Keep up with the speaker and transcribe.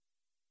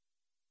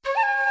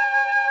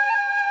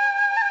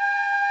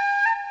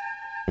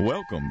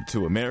Welcome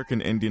to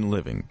American Indian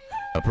Living,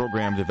 a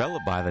program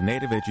developed by the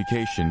Native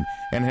Education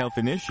and Health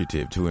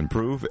Initiative to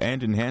improve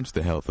and enhance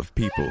the health of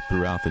people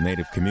throughout the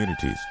Native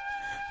communities.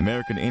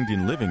 American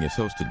Indian Living is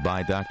hosted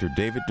by Dr.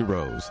 David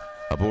DeRose,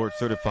 a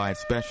board-certified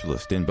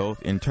specialist in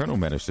both internal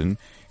medicine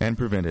and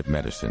preventive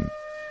medicine.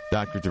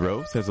 Dr.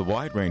 DeRose has a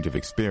wide range of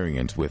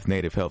experience with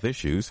Native health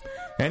issues,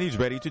 and he's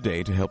ready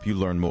today to help you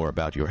learn more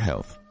about your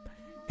health.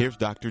 Here's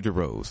Dr.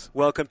 DeRose.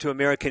 Welcome to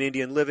American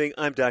Indian Living.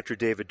 I'm Dr.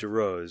 David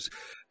DeRose.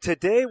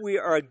 Today we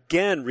are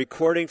again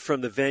recording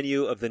from the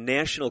venue of the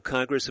National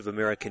Congress of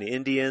American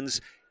Indians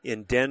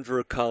in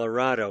Denver,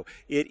 Colorado.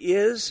 It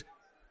is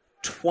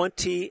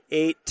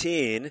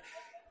 2018,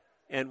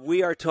 and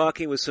we are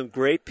talking with some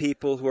great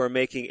people who are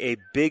making a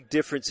big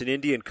difference in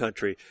Indian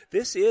country.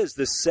 This is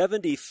the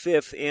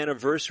 75th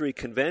anniversary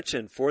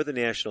convention for the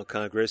National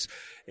Congress,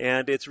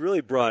 and it's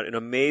really brought an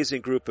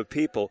amazing group of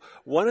people.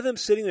 One of them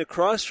sitting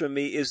across from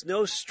me is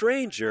no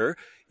stranger.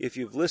 If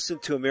you've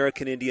listened to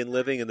American Indian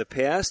Living in the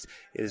past,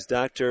 it is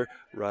Dr.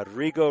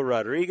 Rodrigo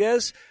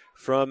Rodriguez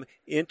from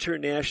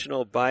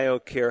International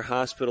BioCare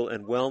Hospital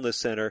and Wellness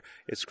Center.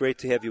 It's great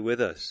to have you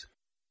with us.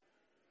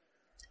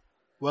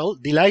 Well,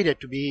 delighted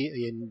to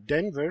be in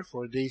Denver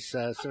for this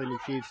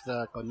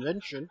 75th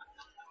convention.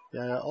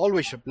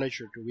 Always a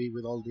pleasure to be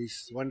with all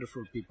these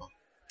wonderful people.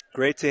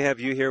 Great to have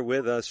you here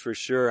with us for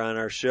sure on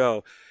our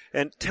show.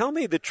 And tell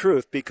me the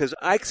truth, because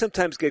I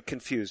sometimes get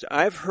confused.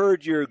 I've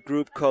heard your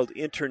group called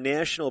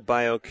International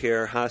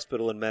BioCare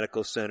Hospital and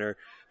Medical Center,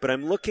 but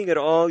I'm looking at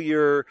all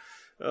your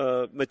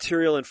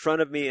material in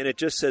front of me, and it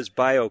just says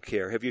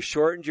BioCare. Have you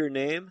shortened your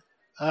name?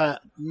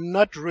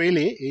 Not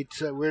really.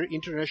 It's we're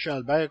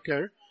International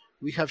BioCare.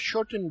 We have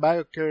shortened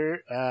BioCare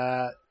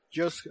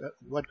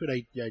what could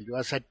I tell you,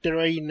 as a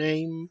trade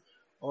name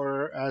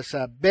or as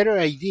a better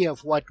idea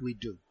of what we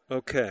do.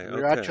 Okay.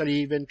 We're actually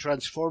even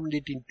transformed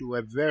it into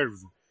a verb.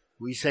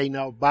 We say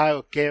now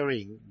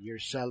biocaring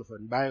yourself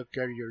and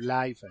biocare your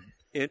life. And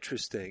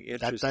Interesting.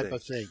 that type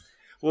of thing.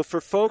 Well, for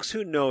folks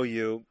who know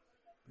you,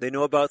 they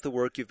know about the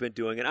work you've been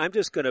doing. And I'm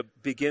just going to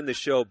begin the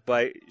show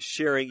by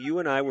sharing, you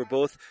and I were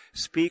both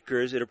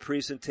speakers at a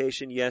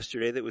presentation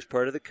yesterday that was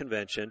part of the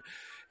convention.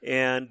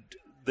 And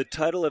the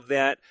title of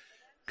that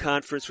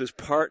conference was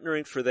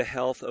Partnering for the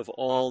Health of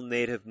All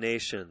Native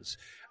Nations.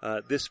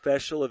 This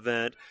special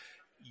event,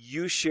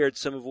 you shared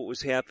some of what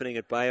was happening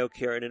at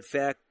BioCare, and in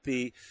fact,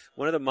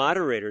 one of the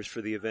moderators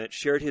for the event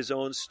shared his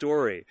own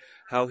story,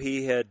 how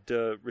he had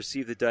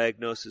received the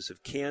diagnosis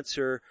of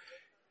cancer,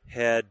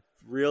 had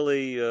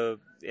really,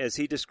 as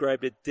he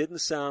described it,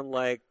 didn't sound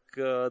like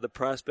the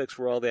prospects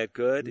were all that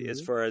good as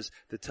far as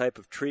the type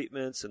of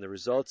treatments and the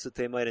results that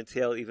they might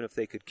entail, even if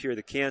they could cure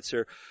the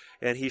cancer.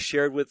 And he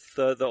shared with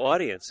the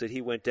audience that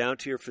he went down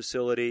to your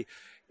facility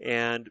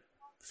and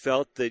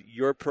felt that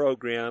your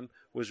program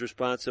was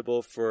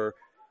responsible for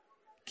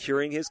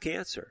curing his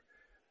cancer.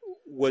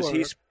 Was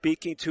he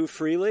speaking too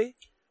freely?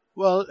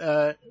 Well,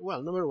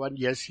 number one,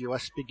 yes, he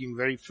was speaking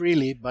very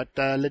freely, but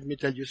let me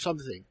tell you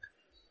something.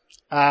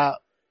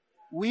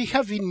 We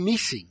have been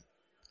missing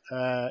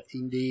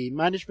in the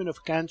management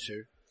of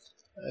cancer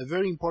a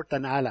very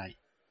important ally.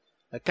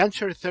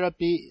 Cancer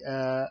therapy,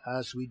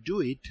 as we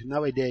do it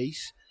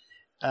nowadays,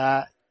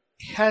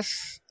 has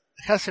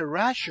a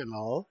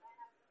rationale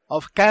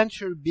of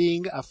cancer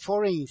being a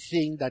foreign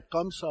thing that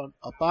comes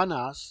upon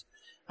us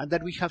and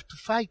that we have to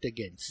fight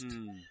against.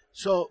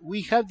 So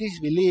we have this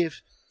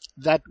belief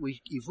that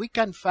if we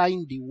can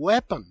find the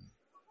weapon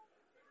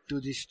to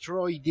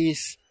destroy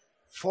this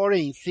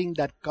foreign thing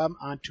that come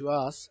onto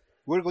us,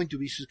 we're going to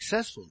be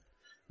successful.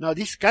 Now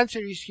this cancer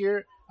is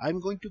here, I'm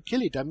going to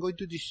kill it, I'm going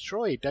to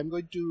destroy it, I'm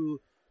going to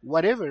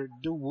whatever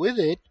do with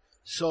it,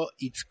 so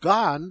it's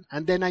gone,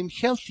 and then I'm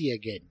healthy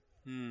again.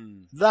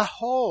 The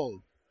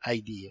whole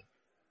idea,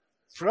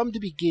 from the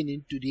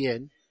beginning to the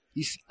end,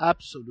 is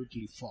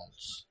absolutely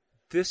false.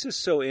 This is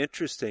so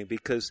interesting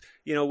because,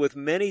 with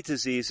many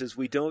diseases,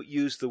 we don't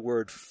use the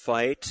word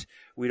fight.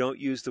 We don't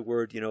use the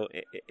word,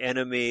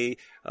 enemy.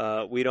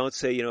 We don't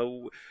say,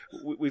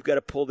 we've got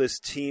to pull this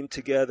team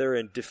together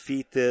and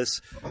defeat this.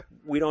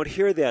 We don't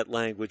hear that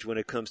language when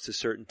it comes to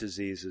certain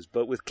diseases.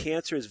 But with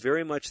cancer, it's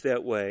very much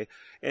that way.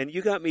 And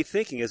you got me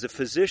thinking, as a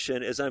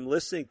physician, as I'm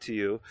listening to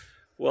you,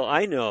 well,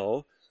 I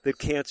know that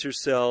cancer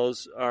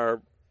cells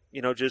are,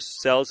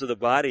 just cells of the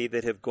body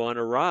that have gone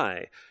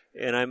awry.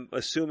 And I'm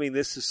assuming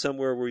this is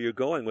somewhere where you're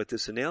going with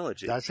this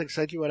analogy. That's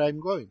exactly where I'm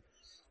going.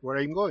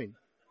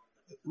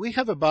 We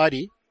have a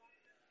body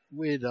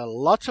with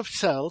lots of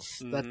cells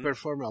that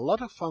perform a lot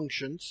of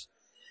functions.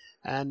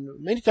 And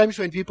many times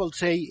when people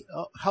say,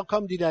 how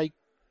come did I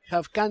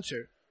have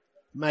cancer?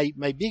 My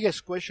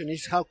biggest question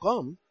is, how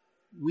come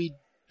we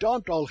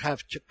don't all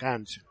have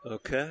cancer?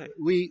 Okay.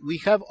 We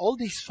have all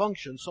these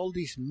functions, all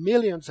these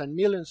millions and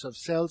millions of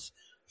cells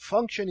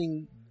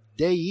functioning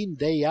day in,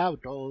 day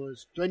out, or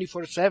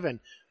 24/7.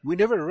 We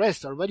never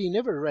rest. Our body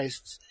never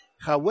rests.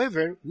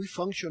 However, we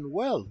function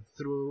well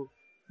through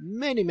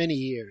many, many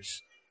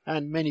years.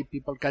 And many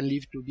people can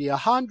live to be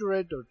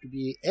 100 or to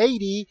be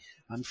 80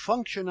 and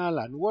functional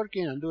and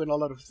working and doing a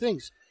lot of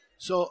things.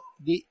 So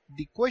the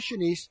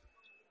question is,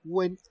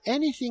 when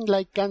anything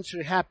like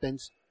cancer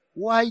happens,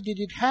 why did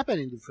it happen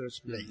in the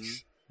first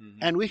place?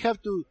 And we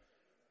have to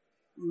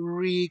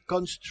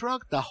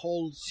reconstruct the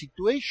whole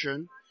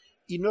situation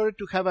in order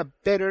to have a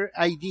better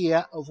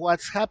idea of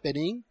what's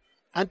happening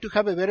and to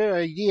have a better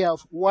idea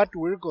of what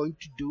we're going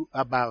to do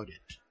about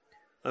it.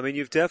 I mean,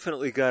 you've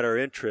definitely got our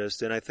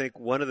interest, and I think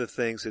one of the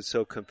things that's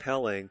so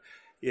compelling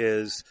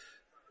is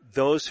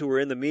those who were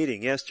in the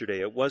meeting yesterday.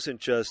 It wasn't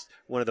just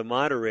one of the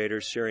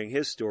moderators sharing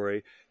his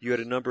story. You had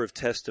a number of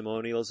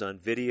testimonials on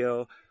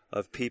video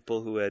of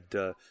people who had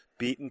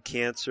beaten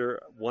cancer.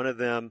 One of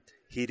them,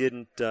 he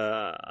didn't,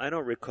 I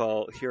don't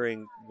recall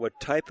hearing what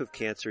type of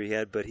cancer he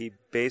had, but he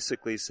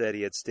basically said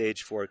he had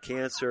stage 4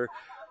 cancer.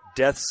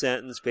 Death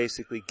sentence,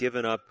 basically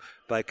given up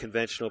by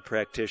conventional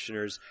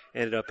practitioners,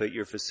 ended up at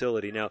your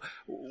facility. Now,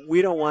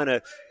 we don't want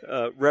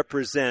to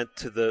represent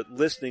to the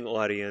listening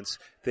audience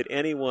that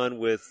anyone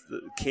with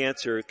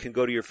cancer can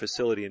go to your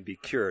facility and be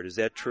cured. Is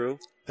that true?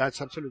 That's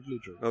absolutely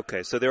true.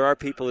 Okay, so there are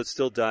people that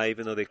still die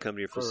even though they come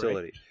to your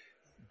facility.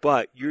 Correct.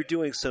 But you're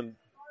doing some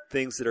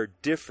things that are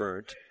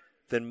different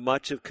than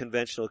much of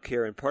conventional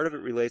care, and part of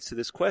it relates to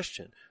this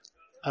question.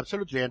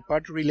 Absolutely, and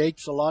part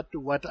relates a lot to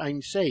what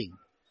I'm saying.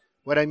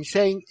 What I'm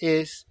saying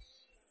is,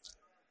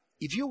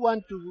 if you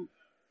want to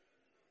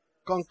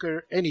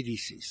conquer any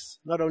disease,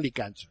 not only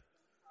cancer,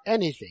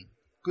 anything,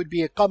 could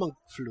be a common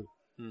flu.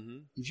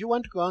 If you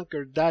want to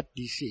conquer that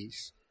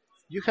disease,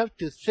 you have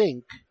to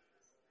think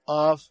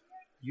of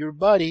your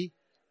body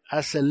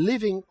as a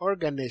living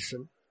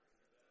organism,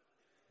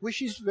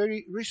 which is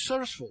very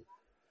resourceful.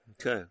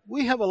 Okay.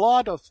 We have a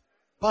lot of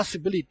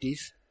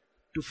possibilities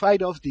to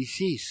fight off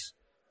disease,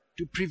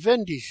 to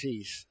prevent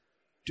disease,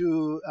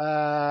 to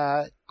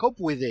cope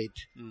with it,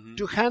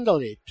 to handle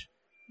it,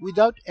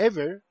 without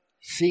ever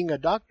seeing a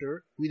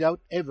doctor, without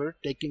ever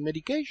taking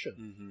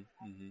medication.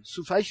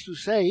 Suffice to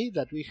say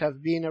that we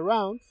have been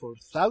around for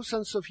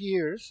thousands of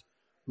years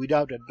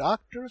without a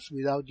doctors,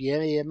 without the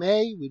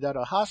AMA, without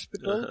a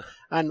hospital,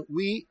 and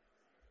we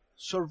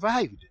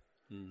survived.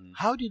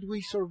 How did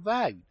we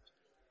survive?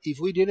 If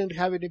we didn't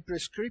have any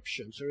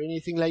prescriptions or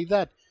anything like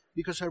that,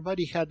 because our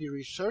body had the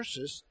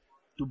resources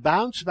to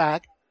bounce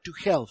back to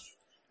health.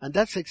 And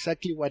that's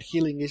exactly what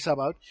healing is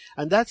about.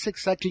 And that's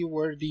exactly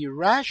where the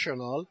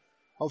rationale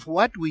of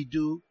what we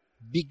do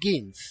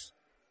begins.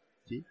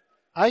 See?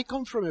 I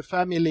come from a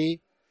family,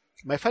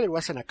 my father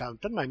was an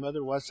accountant, my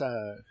mother was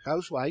a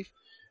housewife,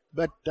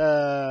 but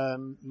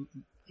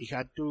he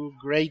had two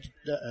great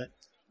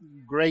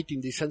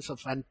in the sense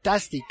of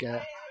fantastic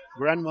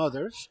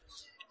grandmothers.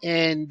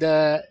 And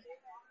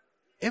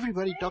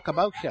everybody talked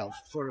about health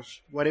for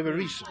whatever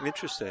reason.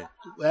 Interesting.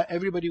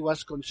 Everybody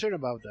was concerned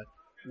about that.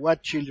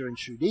 What children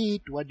should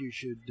eat, what you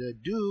should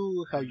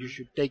do, how you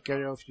should take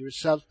care of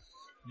yourself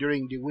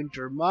during the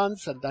winter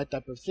months and that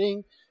type of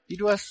thing.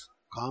 It was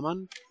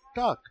common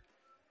talk.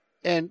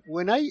 And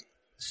when I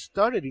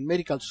started in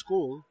medical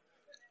school,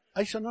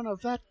 I saw none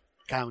of that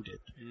counted.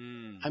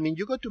 I mean,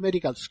 you go to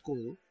medical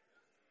school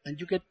and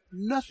you get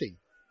nothing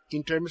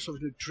in terms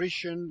of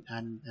nutrition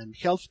and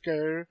health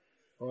care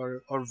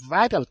or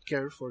vital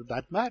care for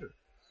that matter.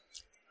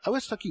 I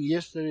was talking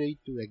yesterday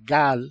to a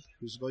gal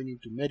who's going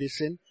into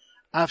medicine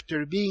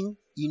after being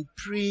in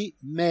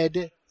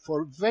pre-med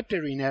for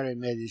veterinary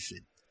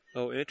medicine.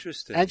 Oh,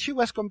 interesting. And she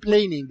was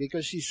complaining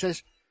because she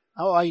says,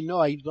 oh, I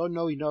don't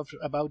know enough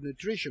about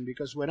nutrition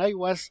because when I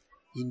was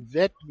in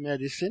vet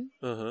medicine,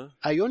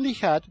 I only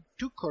had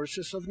 2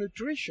 courses of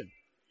nutrition.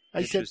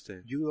 I said,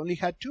 you only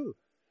had 2.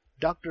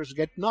 Doctors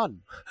get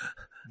none.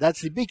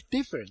 That's the big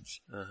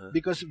difference.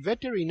 Because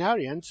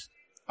veterinarians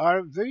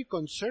are very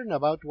concerned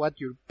about what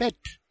your pet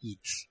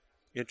eats.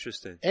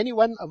 Interesting. Any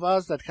one of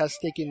us that has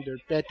taken their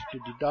pet to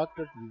the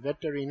doctor, to the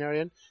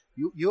veterinarian,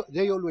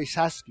 they always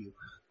ask you,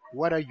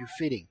 what are you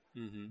feeding?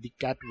 The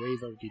cat,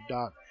 wave, or the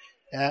dog.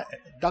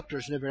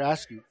 Doctors never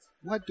ask you,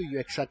 what do you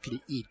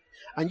exactly eat?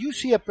 And you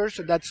see a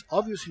person that's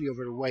obviously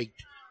overweight,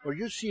 or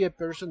you see a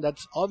person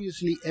that's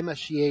obviously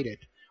emaciated,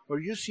 or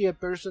you see a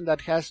person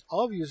that has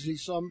obviously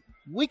some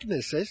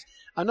weaknesses,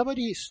 and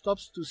nobody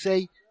stops to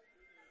say,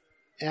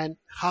 and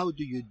how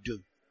do you do?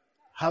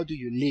 How do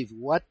you live?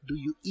 What do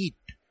you eat?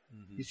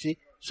 You see?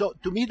 So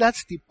to me,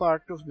 that's the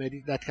part of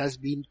medicine that has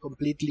been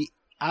completely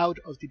out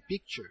of the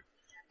picture.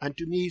 And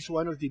to me, it's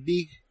one of the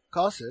big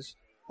causes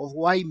of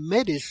why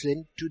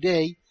medicine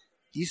today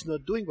is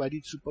not doing what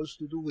it's supposed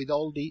to do with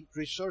all the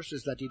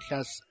resources that it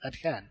has at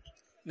hand.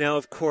 Now,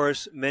 of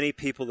course, many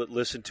people that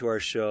listen to our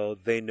show,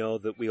 they know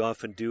that we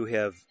often do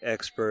have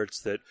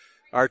experts that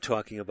are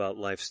talking about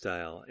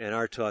lifestyle and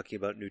are talking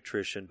about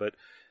nutrition. But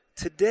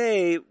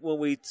today, when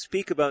we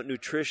speak about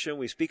nutrition,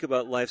 we speak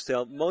about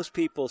lifestyle, most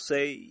people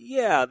say,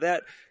 yeah,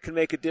 that can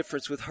make a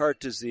difference with heart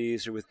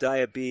disease or with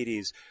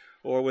diabetes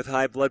or with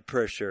high blood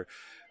pressure.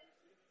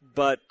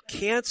 But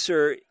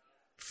cancer,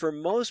 for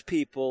most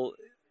people,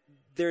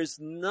 there's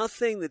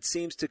nothing that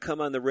seems to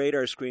come on the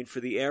radar screen for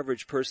the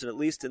average person, at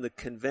least in the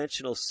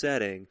conventional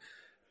setting,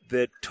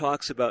 that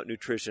talks about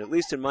nutrition, at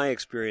least in my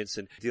experience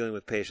in dealing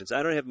with patients.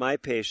 I don't have my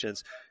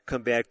patients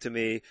come back to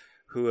me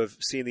who have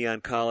seen the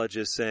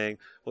oncologist saying,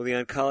 well, the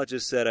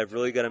oncologist said I've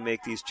really got to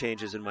make these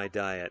changes in my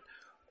diet.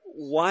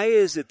 Why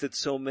is it that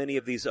so many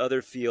of these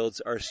other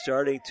fields are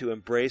starting to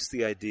embrace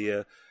the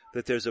idea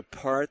that there's a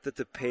part that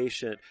the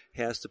patient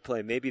has to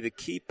play, maybe the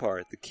key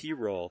part, the key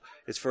role,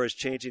 as far as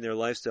changing their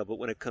lifestyle, but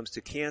when it comes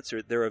to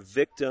cancer, they're a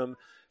victim,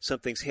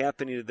 something's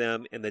happening to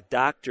them, and the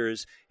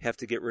doctors have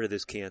to get rid of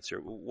this cancer.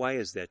 Why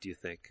is that, do you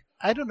think?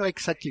 I don't know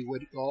exactly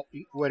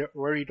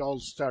where it all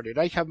started.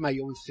 I have my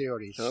own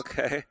theories.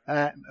 Okay.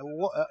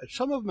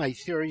 Some of my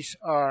theories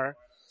are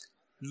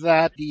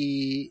that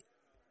the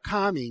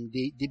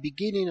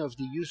beginning of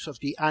the use of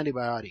the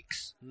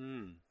antibiotics.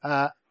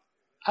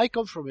 I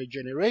come from a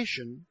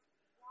generation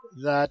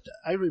that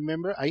I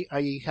remember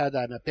I had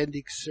an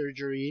appendix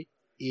surgery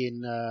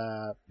when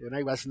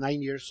I was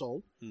 9 years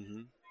old.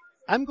 Mm-hmm.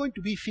 I'm going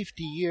to be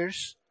 50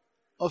 years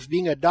of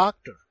being a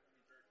doctor.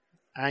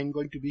 I'm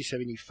going to be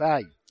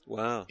 75.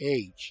 Wow.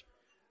 Age.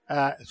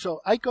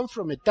 So I come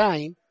from a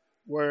time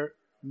where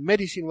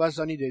medicine was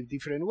done in a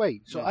different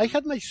way. So I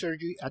had my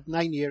surgery at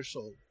 9 years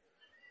old.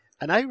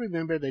 And I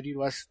remember that it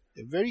was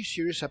a very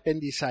serious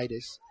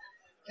appendicitis.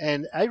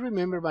 And I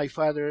remember my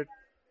father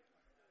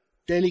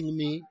telling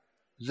me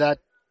that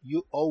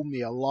you owe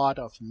me a lot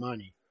of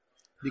money.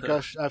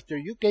 Because after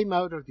you came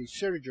out of the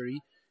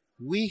surgery,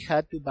 we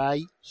had to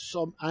buy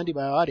some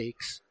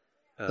antibiotics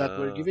that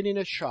were given in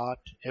a shot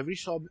every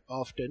so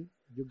often.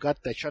 You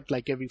got the shot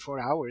like every 4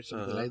 hours,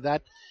 something like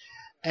that.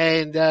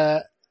 And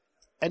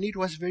it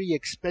was very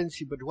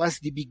expensive, but was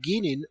the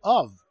beginning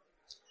of.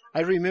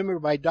 I remember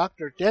my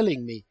doctor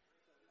telling me,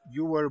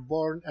 you were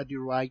born at the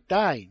right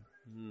time.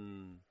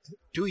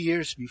 2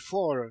 years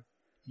before,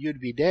 you'd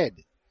be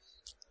dead.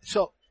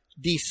 So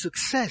the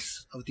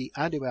success of the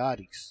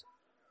antibiotics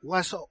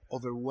was so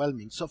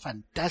overwhelming, so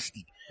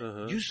fantastic.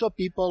 You saw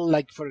people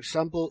like, for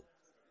example,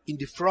 in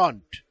the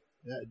front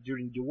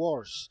during the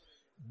wars,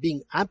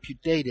 being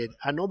amputated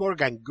and no more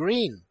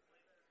gangrene.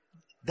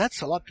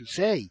 That's a lot to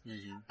say.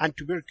 And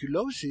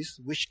tuberculosis,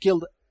 which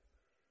killed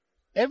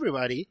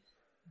everybody,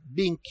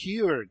 being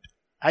cured.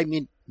 I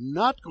mean,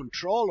 not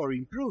controlled or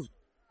improved,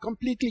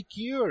 completely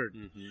cured.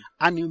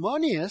 And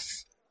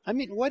pneumonias, I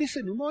mean, what is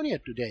a pneumonia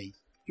today?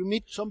 You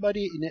meet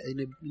somebody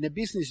in a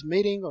business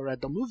meeting or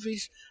at the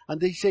movies,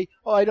 and they say,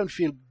 oh, I don't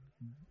feel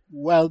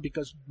well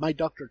because my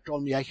doctor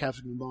told me I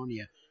have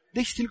pneumonia.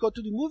 They still go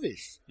to the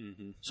movies.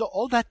 So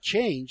all that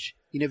changed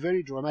in a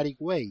very dramatic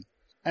way.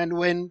 And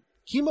when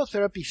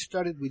chemotherapy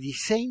started with the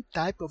same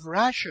type of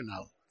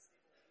rationale,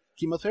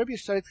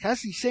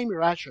 has the same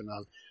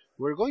rationale.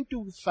 We're going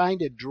to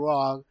find a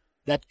drug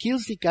that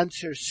kills the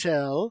cancer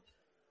cell,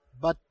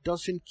 but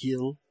doesn't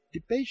kill the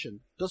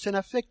patient, doesn't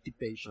affect the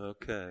patient.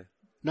 Okay.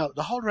 Now,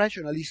 the whole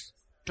rationale is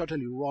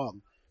totally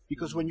wrong,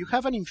 because when you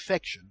have an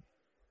infection,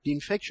 the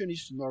infection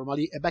is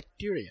normally a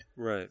bacteria.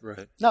 Right.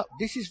 Now,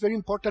 this is very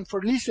important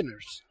for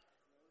listeners.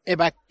 A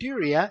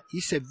bacteria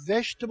is a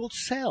vegetable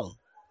cell.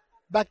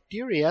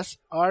 Bacteria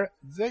are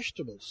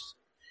vegetables,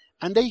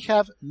 and they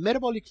have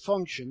metabolic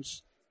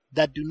functions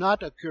that do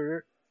not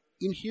occur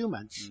in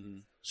humans.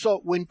 So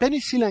when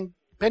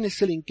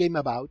penicillin came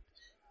about,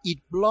 it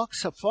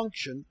blocks a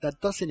function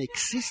that doesn't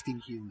exist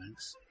in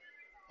humans,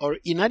 or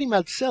in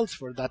animal cells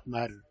for that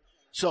matter.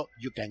 So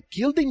you can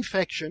kill the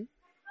infection,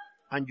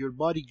 and your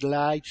body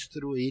glides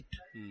through it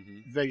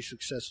very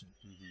successfully.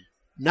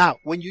 Now,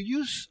 when you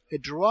use a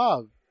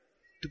drug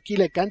to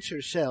kill a cancer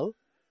cell,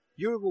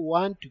 you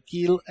want to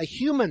kill a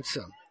human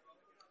cell.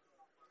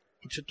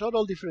 It's a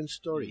total different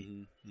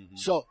story.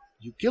 So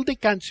you kill the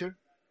cancer,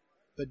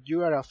 but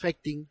you are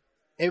affecting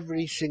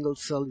every single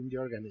cell in the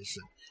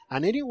organism.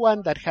 And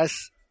anyone that has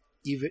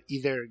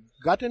either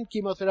gotten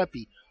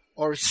chemotherapy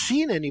or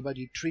seen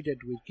anybody treated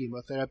with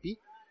chemotherapy,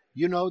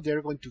 you know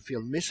they're going to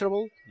feel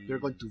miserable, they're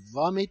going to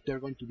vomit, they're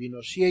going to be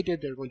nauseated,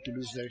 they're going to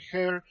lose their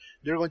hair,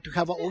 they're going to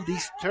have all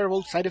these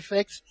terrible side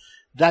effects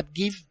that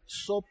give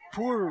so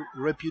poor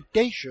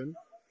reputation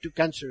to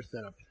cancer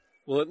therapy.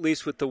 Well, at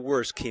least with the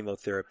worst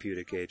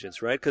chemotherapeutic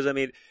agents, right? Because, I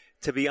mean,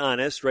 to be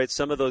honest, right,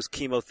 some of those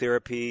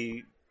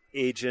chemotherapy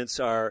agents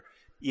are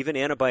even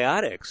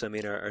antibiotics. I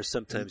mean, are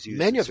sometimes used.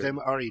 Many of them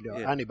are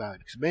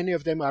antibiotics. Many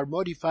of them are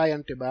modified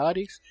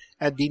antibiotics,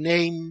 and the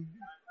name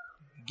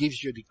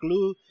gives you the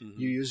clue.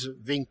 You use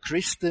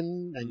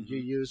vincristine, and you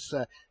use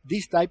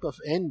this type of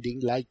ending,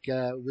 like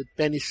with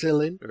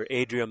penicillin or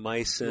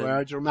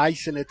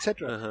adriamycin,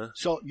 etc.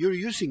 So you're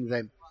using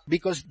them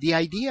because the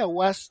idea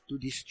was to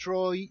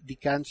destroy the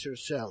cancer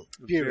cell.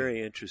 Period.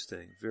 Very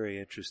interesting. Very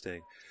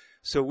interesting.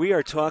 So we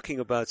are talking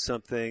about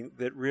something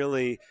that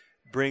really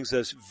brings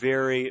us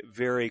very,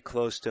 very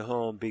close to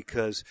home,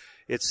 because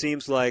it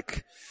seems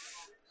like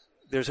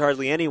there's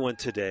hardly anyone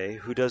today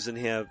who doesn't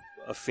have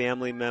a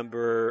family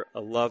member,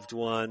 a loved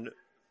one,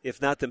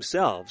 if not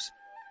themselves,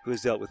 who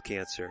has dealt with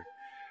cancer.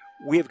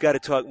 We have got to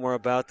talk more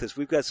about this.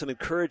 We've got some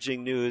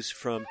encouraging news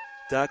from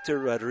Dr.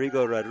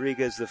 Rodrigo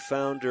Rodriguez, the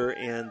founder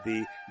and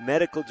the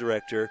medical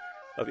director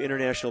of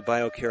International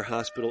BioCare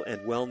Hospital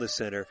and Wellness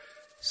Center.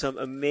 Some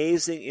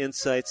amazing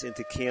insights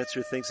into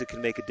cancer, things that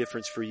can make a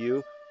difference for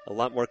you A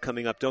lot more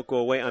coming up. Don't go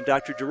away. I'm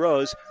Dr.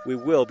 DeRose. We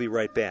will be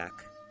right back.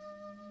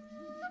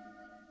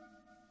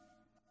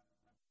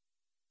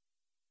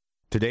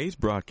 Today's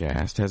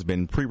broadcast has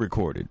been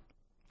pre-recorded.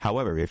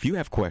 However, if you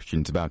have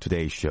questions about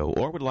today's show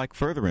or would like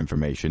further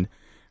information,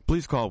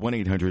 please call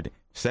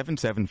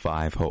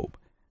 1-800-775-HOPE.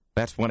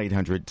 That's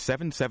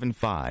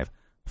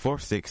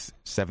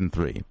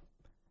 1-800-775-4673.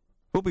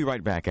 We'll be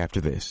right back after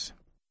this.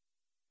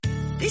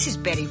 This is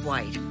Betty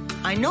White.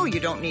 I know you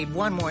don't need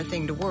one more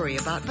thing to worry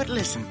about, but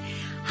listen.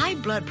 High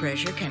blood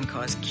pressure can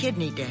cause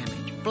kidney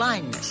damage,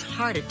 blindness,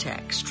 heart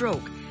attack,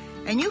 stroke,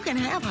 and you can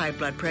have high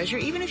blood pressure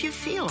even if you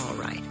feel all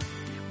right.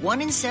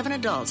 1 in 7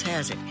 adults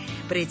has it,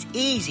 but it's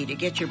easy to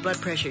get your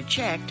blood pressure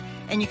checked,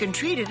 and you can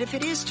treat it if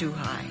it is too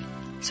high.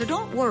 So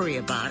don't worry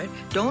about it.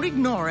 Don't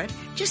ignore it.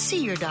 Just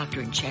see your doctor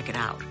and check it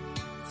out.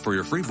 For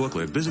your free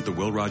booklet, visit the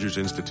Will Rogers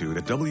Institute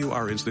at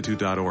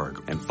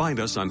wrinstitute.org and find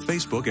us on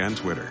Facebook and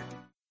Twitter.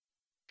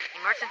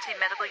 Emergency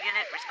medical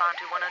unit, respond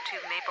to 102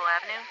 Maple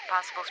Avenue,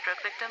 possible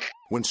stroke victim.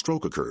 When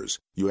stroke occurs,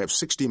 you have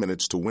 60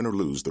 minutes to win or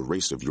lose the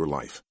race of your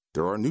life.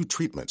 There are new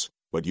treatments,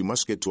 but you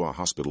must get to a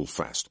hospital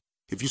fast.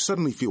 If you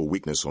suddenly feel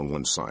weakness on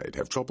one side,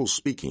 have trouble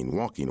speaking,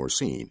 walking, or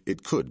seeing,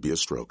 it could be a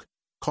stroke.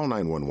 Call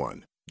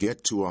 911.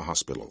 Get to a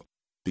hospital.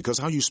 Because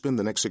how you spend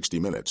the next 60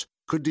 minutes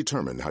could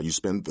determine how you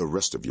spend the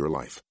rest of your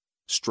life.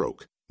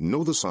 Stroke.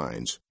 Know the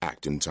signs.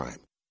 Act in time.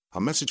 A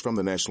message from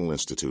the National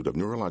Institute of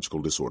Neurological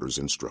Disorders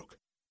and Stroke.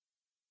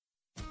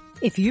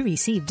 If you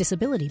receive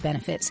disability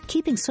benefits,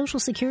 keeping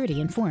Social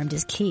Security informed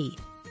is key.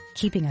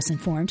 Keeping us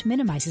informed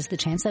minimizes the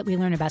chance that we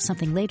learn about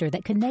something later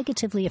that could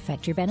negatively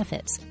affect your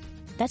benefits.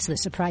 That's the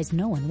surprise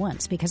no one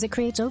wants because it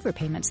creates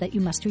overpayments that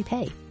you must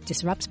repay,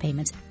 disrupts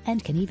payments,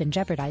 and can even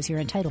jeopardize your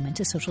entitlement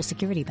to Social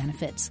Security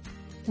benefits.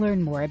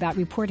 Learn more about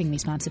reporting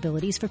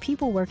responsibilities for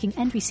people working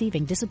and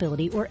receiving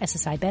disability or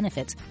SSI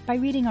benefits by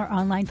reading our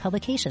online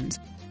publications,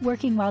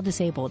 Working While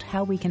Disabled,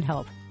 How We Can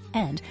Help,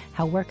 and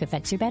How Work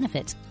Affects Your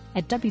Benefits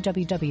at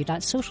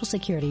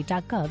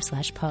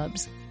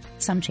www.socialsecurity.gov/pubs.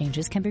 Some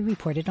changes can be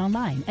reported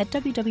online at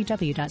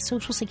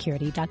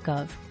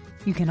www.socialsecurity.gov.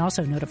 You can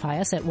also notify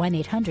us at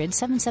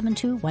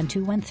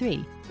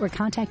 1-800-772-1213 or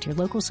contact your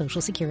local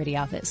Social Security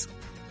office.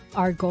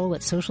 Our goal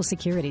at Social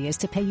Security is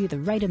to pay you the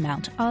right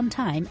amount on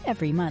time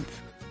every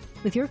month.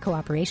 With your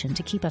cooperation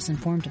to keep us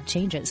informed of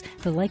changes,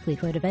 the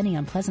likelihood of any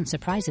unpleasant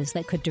surprises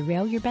that could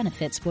derail your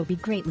benefits will be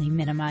greatly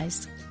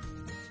minimized.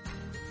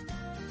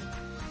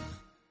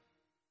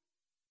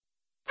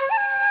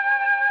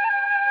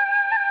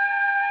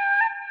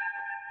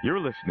 You're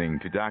listening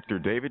to Dr.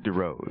 David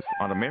DeRose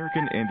on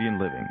American Indian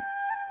Living.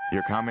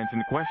 Your comments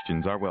and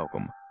questions are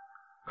welcome.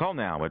 Call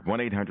now at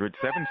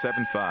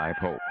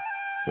 1-800-775-HOPE.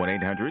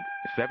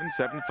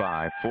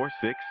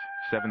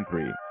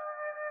 1-800-775-4673.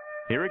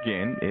 Here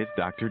again is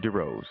Dr.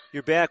 DeRose.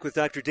 You're back with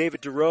Dr.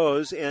 David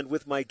DeRose and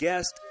with my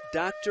guest,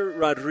 Dr.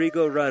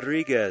 Rodrigo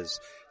Rodriguez.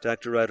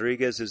 Dr.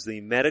 Rodriguez is the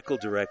medical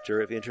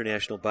director of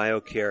International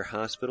BioCare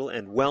Hospital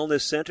and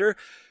Wellness Center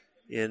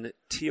in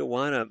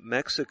Tijuana,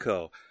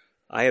 Mexico.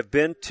 I have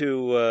been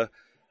to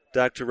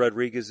Dr.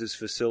 Rodriguez's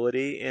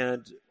facility,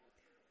 and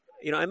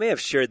I may have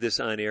shared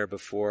this on air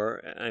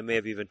before. I may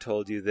have even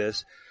told you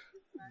this,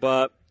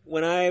 but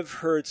when I've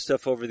heard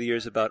stuff over the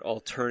years about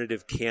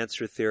alternative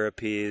cancer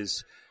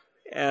therapies,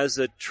 as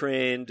a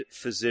trained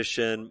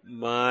physician,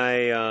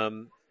 my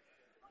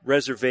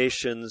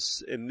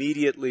reservations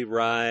immediately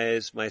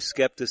rise, my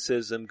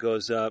skepticism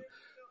goes up.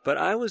 But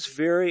I was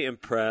very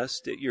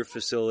impressed at your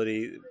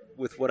facility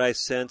with what I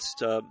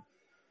sensed,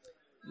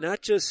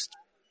 not just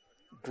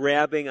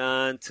grabbing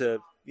on to,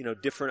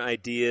 different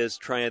ideas,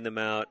 trying them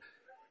out,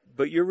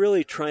 but you're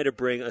really trying to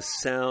bring a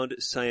sound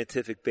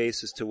scientific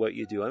basis to what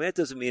you do. I mean, that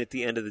doesn't mean at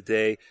the end of the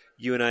day,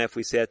 you and I, if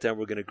we sat down,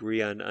 we're going to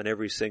agree on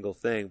every single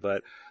thing.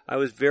 But I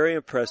was very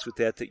impressed with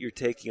that you're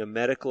taking a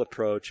medical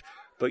approach,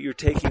 but you're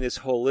taking this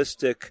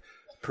holistic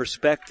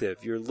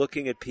perspective. You're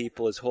looking at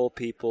people as whole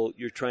people.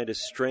 You're trying to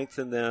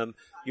strengthen them.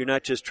 You're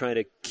not just trying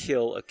to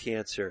kill a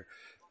cancer.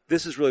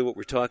 This is really what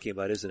we're talking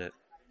about, isn't it?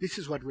 This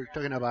is what we're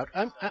talking about.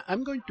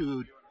 I'm going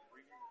to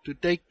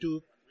take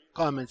two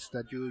comments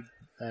that you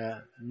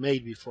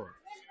made before.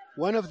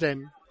 One of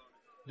them,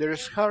 there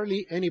is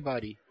hardly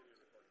anybody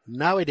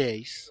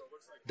nowadays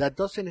that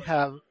doesn't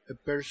have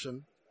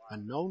a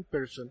known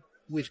person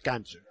with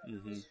cancer,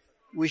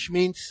 which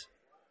means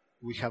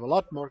we have a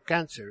lot more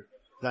cancer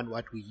than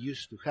what we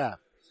used to have.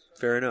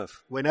 Fair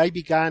enough. When I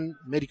began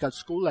medical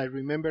school, I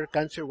remember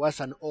cancer was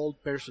an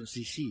old person's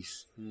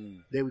disease.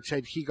 They would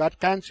say he got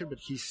cancer, but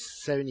he's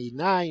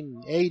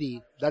 79,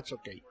 80, that's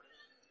okay.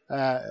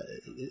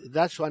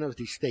 That's one of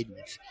the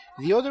statements.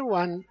 The other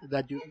one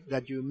that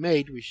you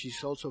made, which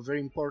is also very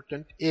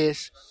important,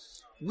 is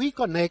we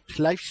connect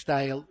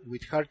lifestyle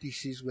with heart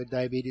disease, with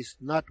diabetes,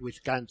 not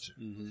with cancer.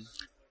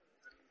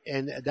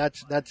 And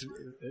that's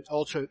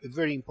also a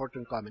very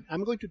important comment.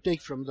 I'm going to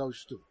take from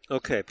those two.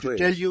 Okay, please.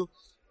 To tell you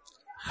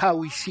how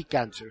we see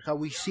cancer, how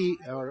we see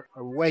our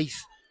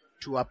ways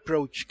to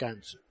approach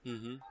cancer.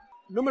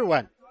 Number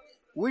one,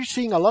 we're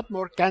seeing a lot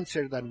more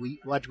cancer than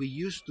what we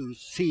used to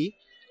see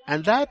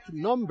And that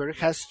number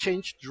has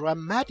changed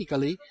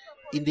dramatically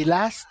in the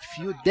last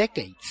few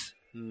decades.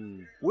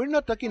 We're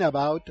not talking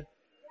about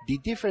the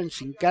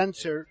difference in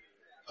cancer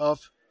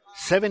of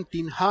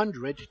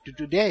 1700 to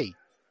today.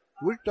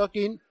 We're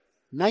talking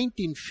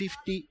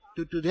 1950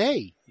 to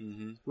today.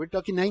 We're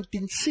talking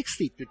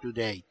 1960 to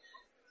today.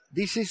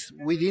 This is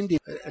within the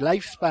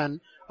lifespan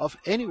of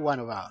any one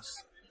of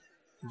us.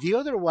 The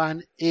other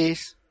one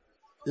is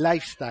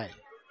lifestyle.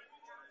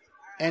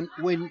 And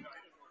when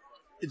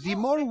the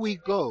more we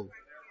go,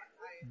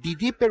 the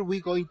deeper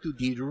we go into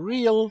the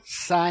real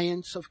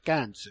science of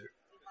cancer,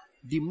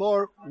 the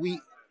more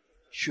we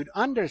should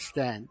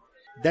understand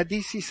that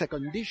this is a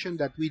condition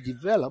that we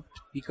developed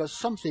because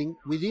something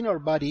within our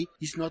body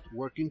is not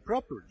working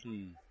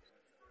properly.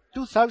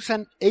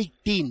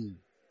 2018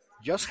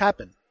 just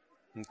happened.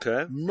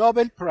 Okay.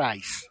 Nobel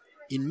Prize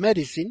in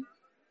medicine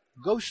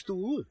goes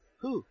to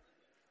who?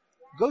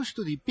 Goes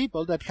to the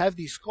people that have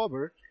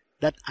discovered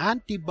that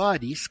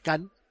antibodies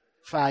can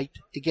fight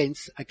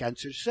against a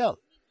cancer cell.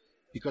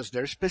 Because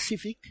they're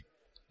specific,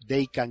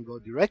 they can go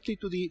directly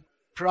to the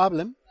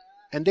problem,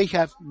 and they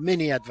have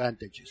many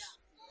advantages.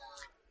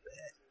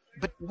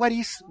 But what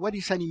is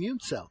an immune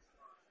cell?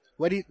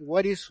 What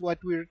is what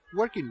we're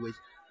working with?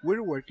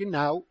 We're working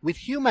now with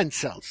human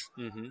cells,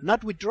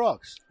 not with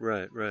drugs.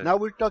 Right. Now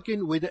we're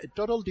talking with a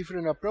total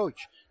different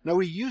approach. Now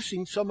we're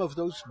using some of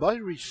those body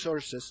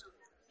resources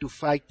to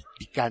fight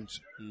the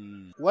cancer.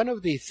 One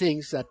of the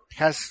things that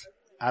has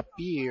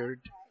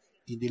appeared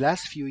in the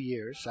last few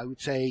years, I would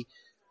say,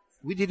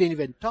 we didn't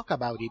even talk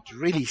about it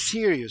really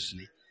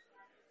seriously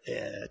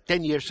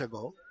 10 years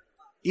ago,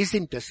 is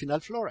intestinal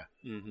flora.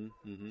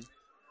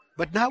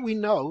 But now we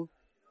know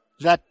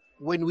that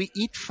when we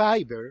eat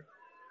fiber,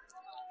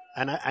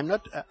 and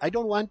I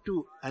don't want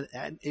to,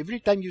 and every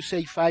time you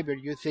say fiber,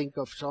 you think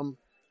of some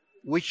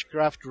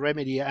witchcraft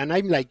remedy, and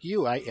I'm like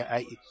you.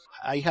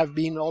 I have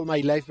been all my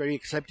life very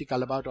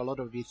skeptical about a lot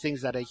of the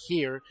things that I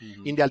hear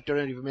in the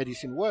alternative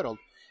medicine world.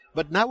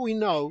 But now we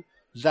know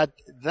that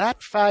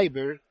that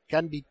fiber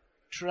can be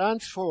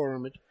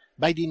transformed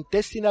by the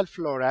intestinal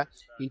flora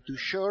into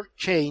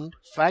short-chain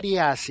fatty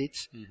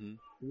acids,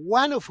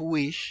 one of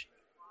which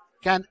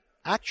can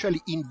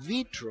actually in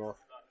vitro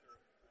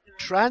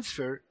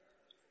transfer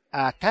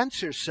a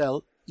cancer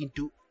cell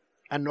into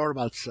a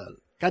normal cell,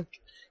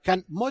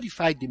 can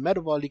modify the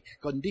metabolic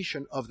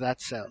condition of that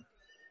cell.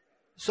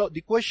 So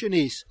the question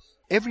is,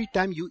 every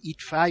time you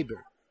eat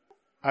fiber,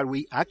 are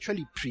we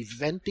actually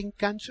preventing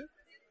cancer?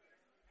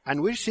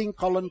 And we're seeing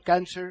colon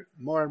cancer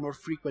more and more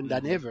frequent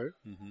than ever,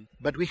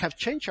 but we have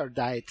changed our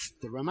diets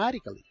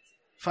dramatically.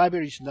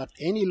 Fiber is not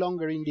any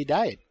longer in the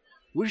diet.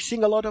 We're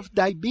seeing a lot of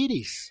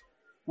diabetes.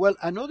 Well,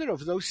 another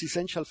of those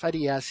essential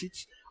fatty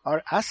acids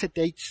are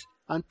acetates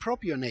and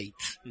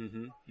propionates.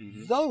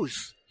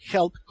 Those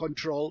help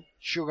control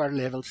sugar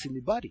levels in the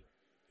body.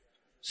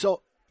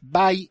 So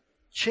by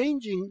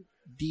changing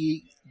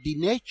the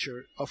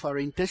nature of our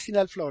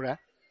intestinal flora,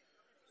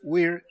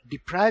 we're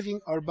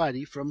depriving our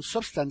body from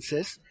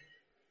substances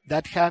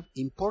that have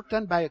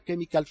important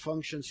biochemical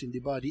functions in the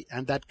body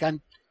and that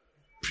can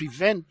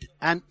prevent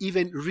and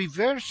even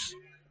reverse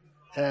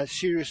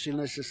serious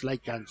illnesses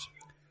like cancer.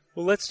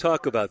 Well, let's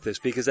talk about this,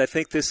 because I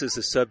think this is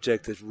a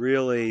subject that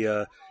really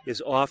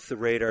is off the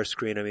radar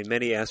screen. I mean,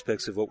 many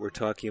aspects of what we're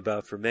talking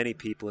about for many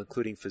people,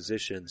 including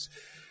physicians.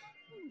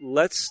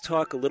 Let's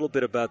talk a little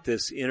bit about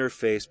this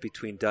interface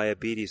between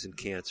diabetes and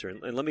cancer.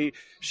 And let me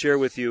share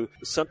with you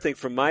something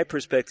from my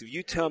perspective.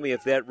 You tell me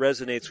if that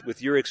resonates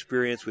with your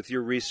experience, with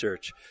your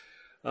research.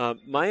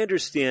 My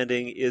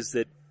understanding is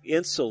that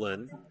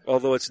insulin,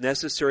 although it's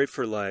necessary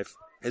for life,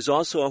 is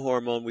also a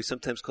hormone. We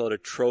sometimes call it a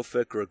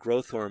trophic or a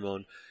growth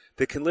hormone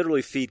that can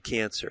literally feed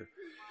cancer.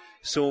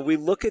 So when we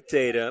look at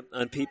data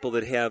on people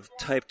that have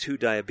type 2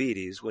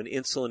 diabetes, when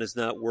insulin is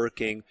not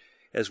working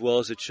as well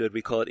as it should,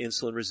 we call it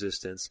insulin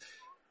resistance.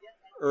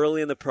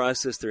 Early in the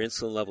process, their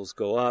insulin levels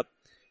go up.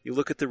 You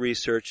look at the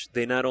research,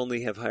 they not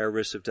only have higher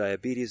risk of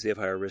diabetes, they have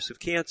higher risk of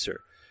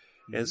cancer.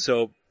 And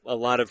so a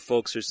lot of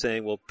folks are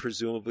saying, well,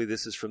 presumably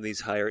this is from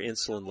these higher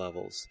insulin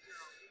levels.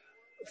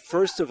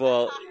 First of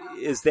all,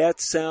 does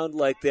that sound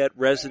like that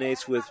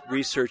resonates with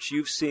research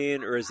you've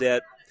seen, or is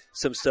that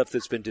some stuff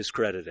that's been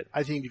discredited?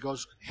 I think it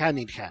goes hand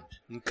in hand.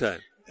 Okay.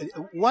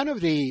 One of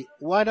the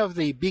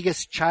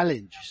biggest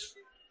challenges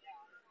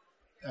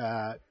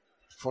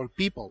for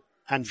people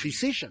and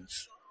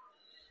physicians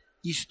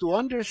is to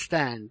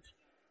understand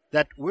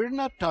that we're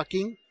not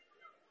talking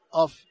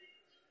of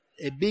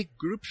a big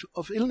group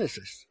of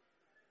illnesses.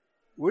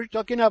 We're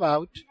talking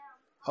about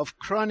of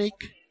chronic,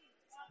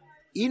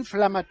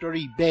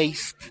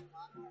 inflammatory-based,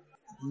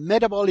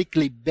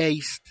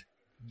 metabolically-based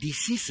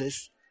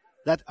diseases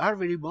that are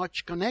very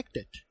much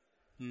connected.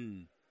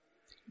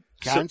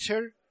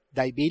 Cancer,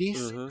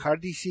 diabetes,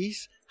 heart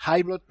disease,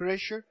 high blood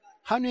pressure.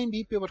 How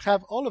many people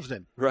have all of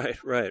them? Right.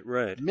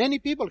 Many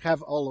people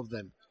have all of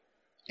them.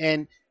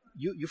 And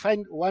you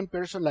find one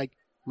person like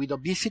with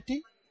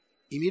obesity,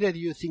 immediately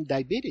you think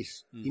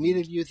diabetes,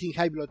 immediately you think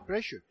high blood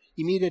pressure,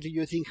 immediately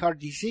you think heart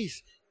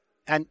disease.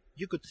 And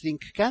you could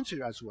think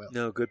cancer as well.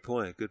 No, good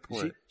point. Good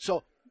point. See?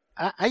 So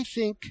I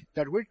think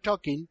that we're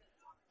talking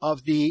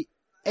of the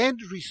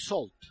end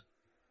result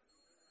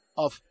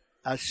of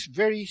a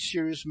very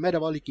serious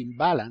metabolic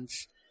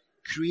imbalance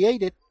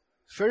created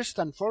first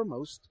and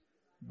foremost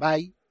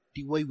by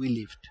the way we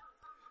lived.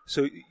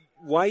 So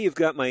why you've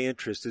got my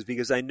interest is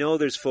because I know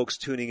there's folks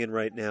tuning in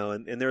right now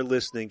and they're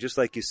listening, just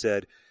like you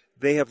said.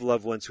 They have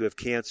loved ones who have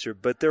cancer,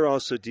 but they're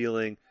also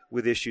dealing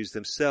with issues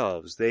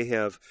themselves. They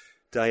have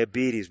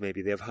diabetes,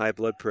 maybe. They have high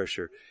blood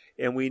pressure.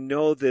 And we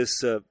know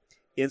this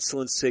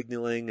insulin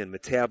signaling and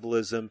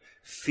metabolism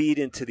feed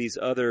into these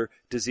other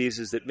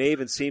diseases that may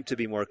even seem to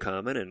be more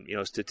common,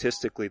 and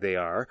statistically they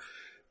are.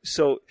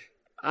 So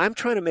I'm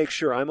trying to make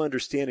sure I'm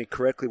understanding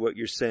correctly what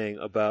you're saying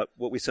about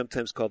what we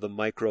sometimes call the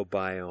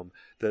microbiome,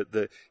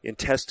 the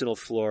intestinal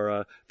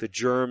flora, the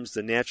germs,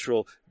 the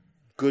natural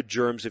good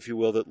germs, if you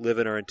will, that live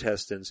in our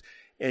intestines.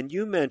 And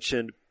you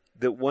mentioned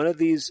that one of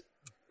these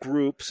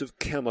groups of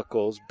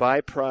chemicals,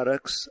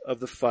 byproducts of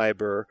the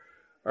fiber,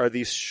 are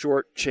these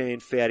short-chain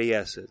fatty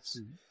acids.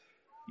 Mm-hmm.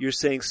 You're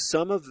saying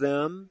some of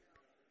them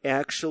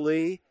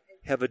actually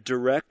have a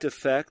direct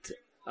effect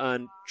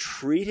on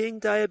treating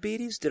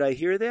diabetes? Did I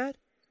hear that?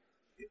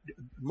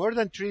 More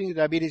than treating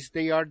diabetes,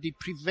 they are the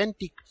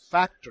preventive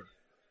factor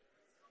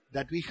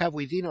that we have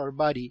within our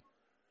body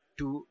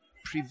to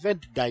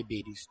prevent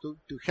diabetes, to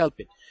help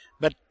it.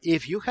 But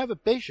if you have a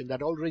patient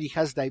that already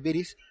has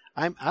diabetes,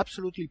 I'm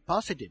absolutely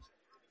positive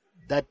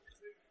that,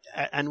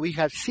 and we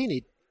have seen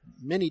it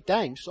many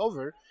times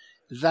over,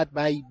 that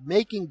by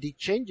making the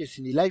changes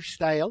in the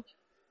lifestyle,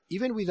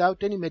 even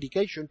without any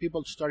medication,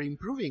 people start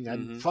improving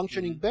and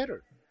functioning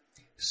better.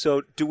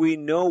 So do we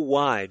know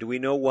why? Do we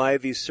know why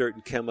these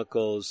certain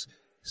chemicals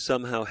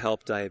somehow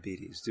help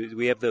diabetes? Do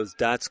we have those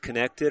dots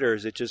connected, or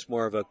is it just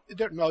more of a...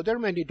 There are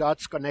many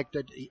dots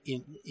connected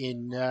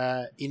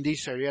in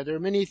this area. There are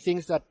many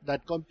things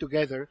that come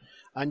together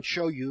and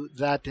show you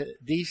that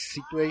these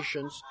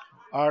situations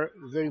are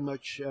very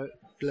much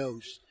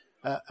close.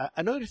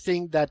 Another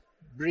thing that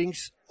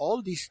brings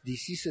all these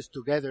diseases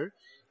together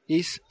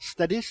is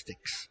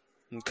statistics.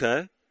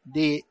 Okay.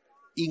 The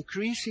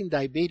increase in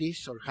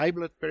diabetes or high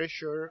blood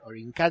pressure or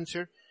in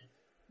cancer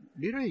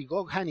literally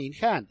go hand in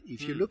hand.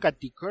 If you look at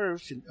the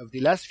curves of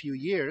the last few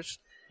years,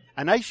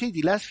 and I say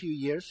the last few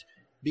years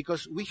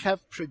because we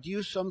have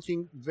produced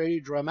something very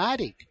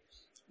dramatic.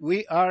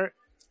 We are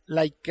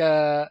like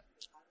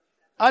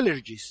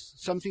allergies,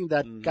 something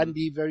that can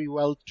be very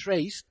well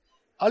traced.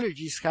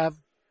 Allergies have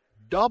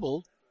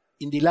doubled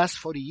in the last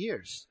 40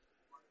 years.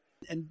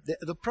 And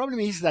the problem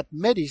is that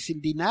medicine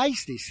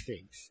denies these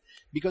things,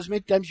 because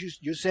many times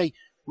you say,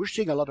 we're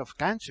seeing a lot of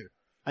cancer,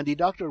 and the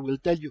doctor will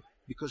tell you,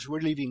 because we're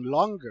living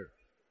longer.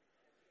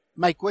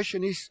 My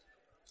question is,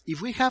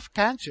 if we have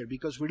cancer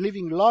because we're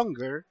living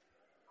longer,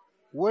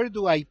 where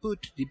do I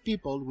put the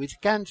people with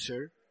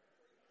cancer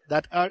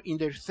that are in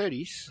their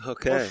 30s or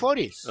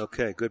 40s?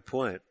 Okay, good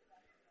point.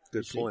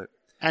 Good point.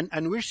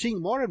 And we're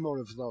seeing more and more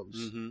of those.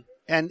 Mm-hmm.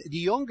 And the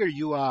younger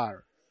you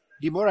are,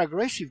 the more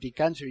aggressive the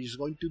cancer is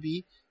going to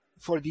be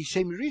for the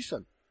same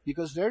reason,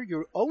 because they're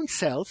your own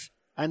cells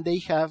and they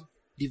have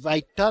the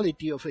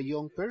vitality of a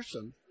young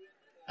person.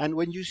 And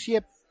when you see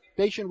a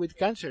patient with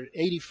cancer,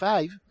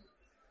 85,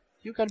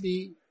 you can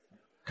be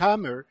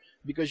calmer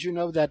because you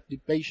know that the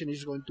patient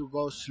is going to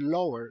go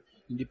slower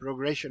in the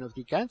progression of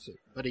the cancer.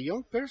 But a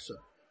young person,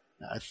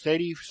 a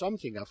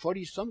 30-something, a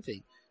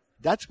 40-something,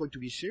 that's going to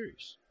be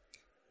serious.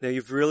 Now,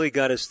 you've really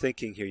got us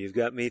thinking here. You've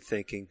got me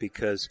thinking,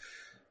 because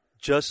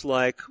just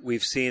like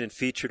we've seen and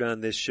featured on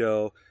this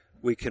show,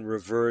 we can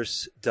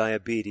reverse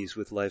diabetes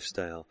with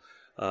lifestyle.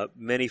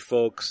 Many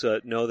folks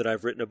know that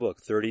I've written a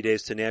book, 30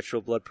 Days to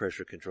Natural Blood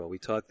Pressure Control. We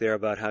talk there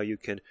about how you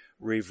can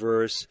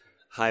reverse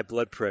high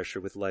blood pressure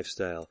with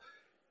lifestyle.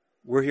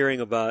 We're hearing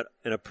about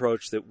an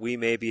approach that we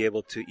may be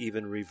able to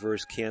even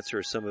reverse cancer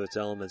or some of its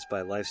elements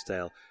by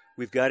lifestyle.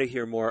 We've got to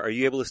hear more. Are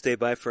you able to stay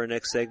by for our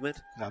next segment?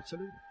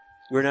 Absolutely.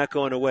 We're not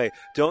going away.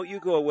 Don't you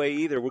go away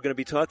either. We're going to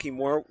be talking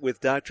more with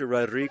Dr.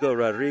 Rodrigo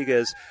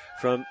Rodriguez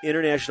from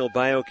International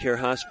BioCare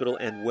Hospital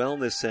and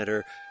Wellness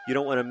Center. You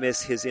don't want to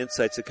miss his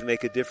insights that can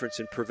make a difference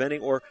in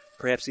preventing or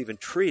perhaps even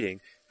treating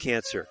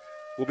cancer.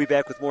 We'll be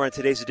back with more on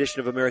today's edition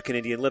of American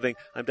Indian Living.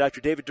 I'm Dr.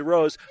 David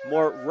DeRose.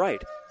 More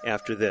right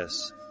after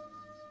this.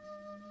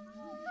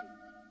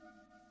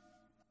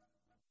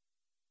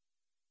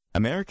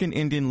 American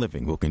Indian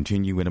Living will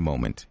continue in a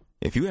moment.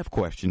 If you have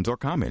questions or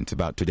comments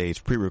about today's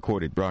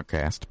pre-recorded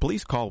broadcast,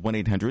 please call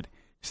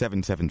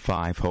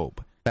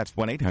 1-800-775-HOPE. That's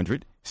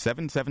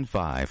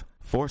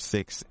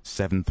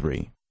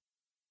 1-800-775-4673.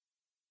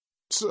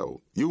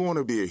 So, you want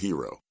to be a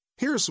hero.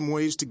 Here are some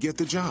ways to get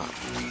the job.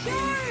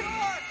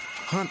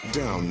 Hunt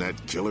down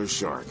that killer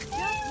shark.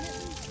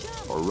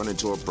 Or run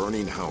into a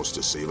burning house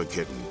to save a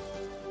kitten.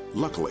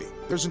 Luckily,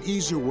 there's an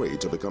easier way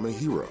to become a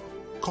hero.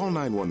 Call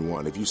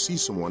 911 if you see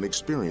someone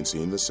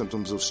experiencing the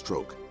symptoms of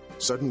stroke.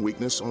 Sudden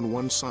weakness on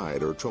one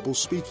side or trouble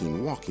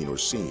speaking, walking, or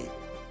seeing.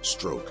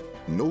 Stroke.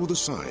 Know the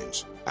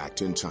signs.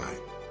 Act in time.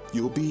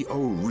 You'll be a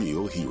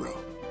real hero.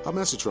 A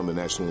message from the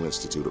National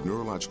Institute of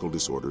Neurological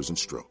Disorders and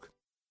Stroke.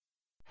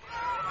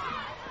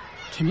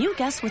 Can you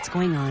guess what's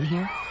going on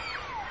here?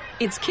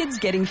 It's kids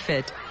getting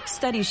fit.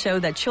 Studies show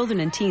that children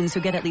and teens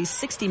who get at least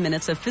 60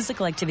 minutes of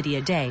physical activity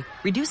a day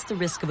reduce the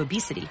risk of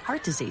obesity,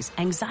 heart disease,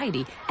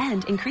 anxiety,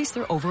 and increase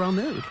their overall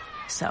mood.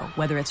 So,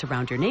 whether it's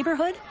around your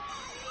neighborhood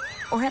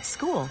or at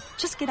school,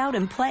 just get out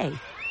and play.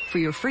 For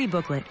your free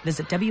booklet,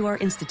 visit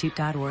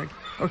wrinstitute.org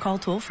or call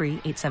toll-free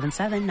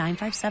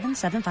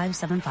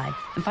 877-957-7575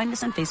 and find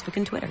us on Facebook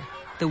and Twitter.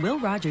 The Will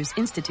Rogers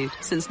Institute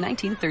since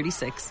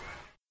 1936.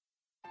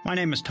 My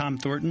name is Tom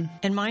Thornton.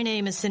 And my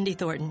name is Cindy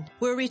Thornton.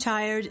 We're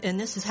retired, and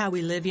this is how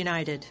we live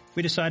United.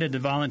 We decided to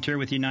volunteer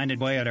with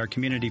United Way at our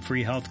community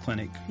free health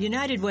clinic.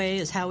 United Way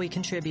is how we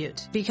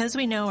contribute, because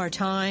we know our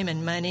time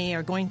and money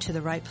are going to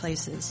the right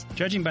places.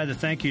 Judging by the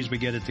thank yous we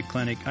get at the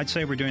clinic, I'd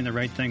say we're doing the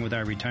right thing with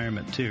our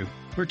retirement, too.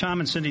 We're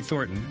Tom and Cindy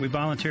Thornton. We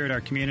volunteer at our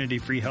community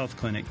free health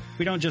clinic.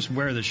 We don't just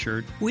wear the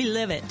shirt. We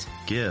live it.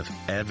 Give,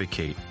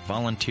 advocate,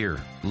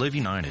 volunteer, live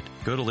United.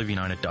 Go to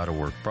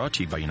liveunited.org. Brought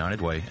to you by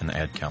United Way and the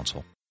Ad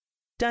Council.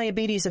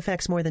 Diabetes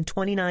affects more than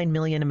 29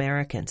 million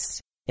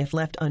Americans. If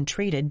left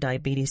untreated,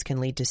 diabetes can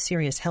lead to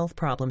serious health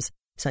problems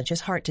such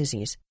as heart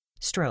disease,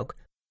 stroke,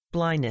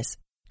 blindness,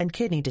 and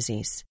kidney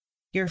disease.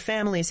 Your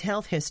family's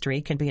health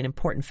history can be an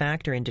important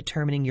factor in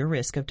determining your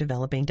risk of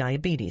developing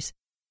diabetes.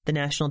 The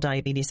National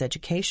Diabetes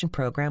Education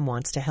Program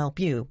wants to help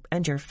you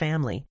and your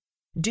family.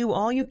 Do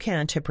all you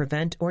can to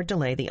prevent or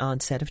delay the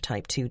onset of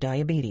type 2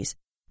 diabetes.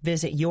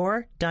 Visit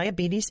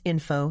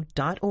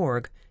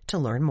yourdiabetesinfo.org to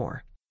learn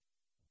more.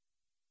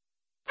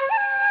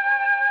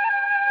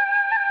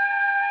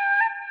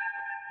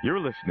 You're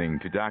listening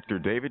to Dr.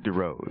 David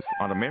DeRose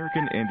on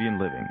American Indian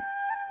Living.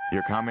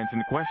 Your comments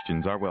and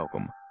questions are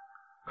welcome.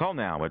 Call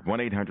now at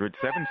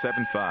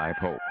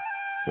 1-800-775-HOPE,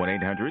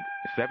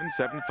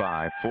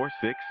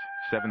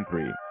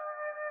 1-800-775-4673.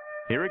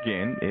 Here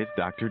again is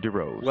Dr.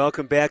 DeRose.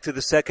 Welcome back to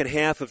the second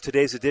half of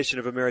today's edition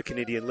of American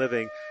Indian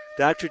Living.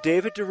 Dr.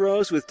 David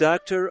DeRose with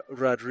Dr.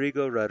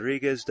 Rodrigo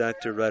Rodriguez.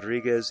 Dr.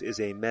 Rodriguez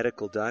is a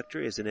medical doctor,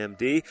 is an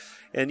MD,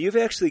 and you've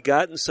actually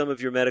gotten some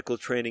of your medical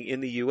training in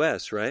the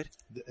U.S., right?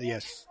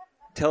 Yes.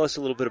 Tell us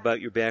a little bit about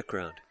your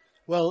background.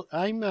 Well,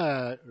 I'm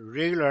a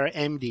regular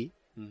MD.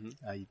 Mm-hmm.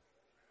 I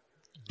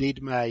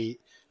did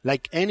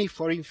like any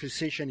foreign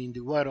physician in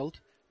the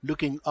world,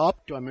 looking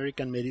up to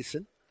American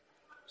medicine.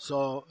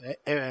 So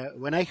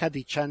when I had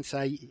the chance,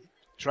 I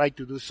tried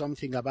to do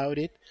something about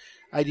it.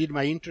 I did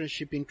my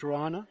internship in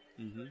Toronto,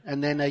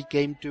 and then I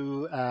came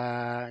to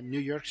New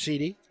York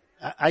City.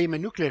 I am a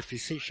nuclear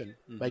physician,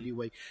 by the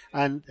way,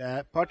 and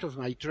part of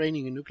my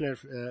training in nuclear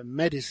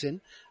medicine,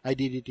 I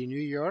did it in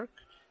New York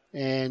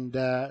and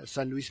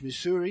St. Louis,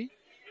 Missouri,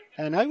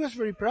 and I was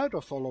very proud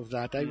of all of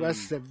that. I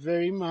was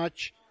very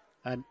much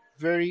a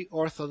very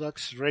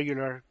orthodox,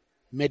 regular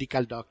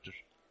medical doctor.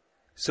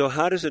 So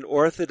how does an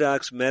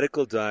orthodox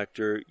medical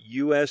doctor,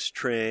 U.S.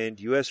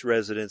 trained, U.S.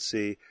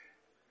 residency,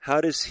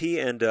 how does he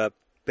end up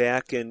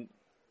back in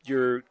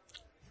your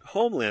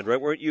homeland, right?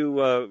 Weren't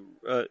you,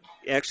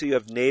 actually you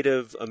have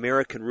Native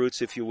American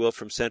roots, if you will,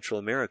 from Central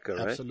America,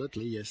 right?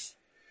 Absolutely, yes.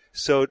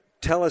 So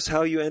tell us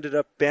how you ended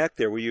up back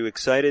there. Were you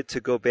excited to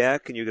go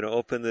back and you're going to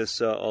open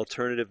this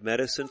alternative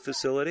medicine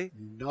facility?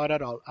 Not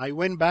at all. I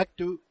went back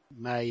to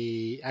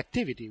my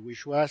activity,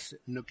 which was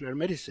nuclear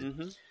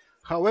medicine.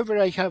 However,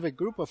 I have a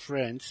group of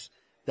friends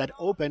that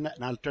opened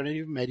an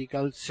alternative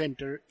medical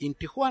center in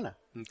Tijuana.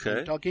 Okay.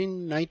 I'm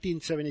talking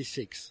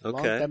 1976, a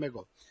long time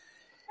ago.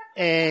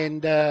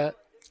 And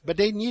but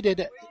they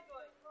needed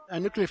a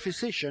nuclear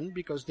physician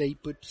because they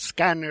put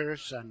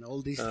scanners and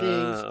all these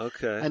things,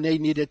 and they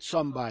needed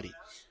somebody.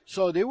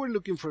 So they were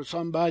looking for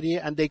somebody,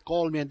 and they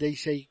called me and they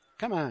say,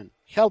 "Come on,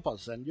 help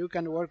us, and you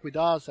can work with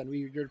us, and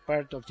you're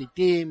part of the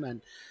team,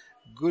 and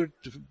good."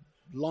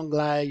 Long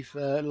life,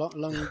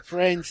 long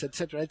friends,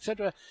 etc.,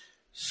 etc.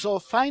 So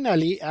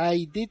finally,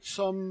 I did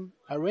some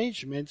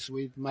arrangements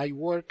with my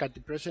work at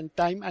the present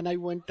time, and I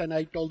went and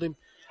I told them,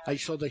 I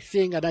saw the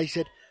thing, and I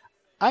said,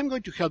 I'm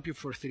going to help you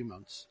for 3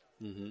 months.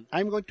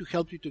 I'm going to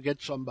help you to get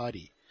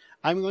somebody.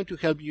 I'm going to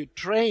help you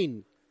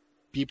train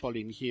people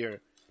in here,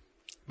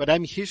 but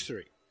I'm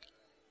history.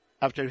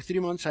 After 3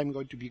 months, I'm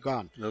going to be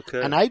gone.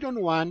 And I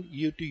don't want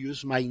you to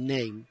use my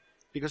name,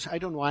 because I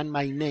don't want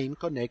my name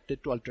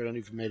connected to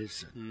alternative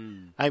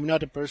medicine. I'm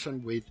not a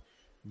person with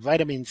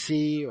vitamin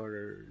C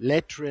or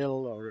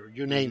Letril or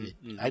you name it.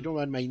 I don't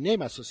want my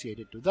name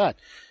associated to that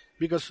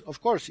because, of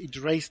course, it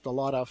raised a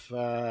lot of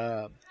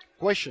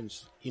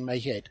questions in my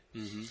head.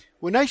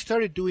 When I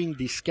started doing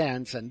the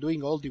scans and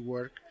doing all the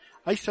work,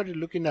 I started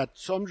looking at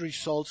some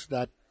results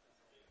that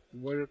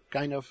were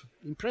kind of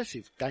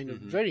impressive, kind of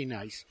very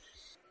nice.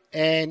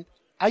 And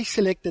I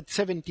selected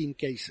 17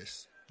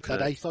 cases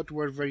that I thought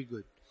were very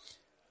good.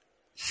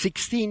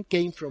 16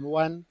 came from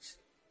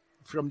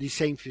the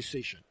same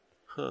physician,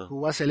 who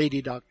was a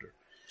lady doctor.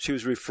 She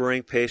was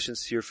referring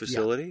patients to your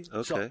facility?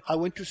 Yeah. So I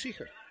went to see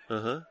her.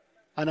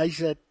 And I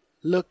said,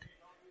 look,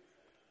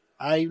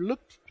 I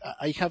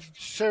have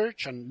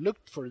searched and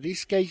looked for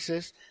these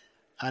cases,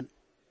 and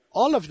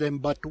all of them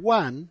but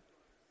one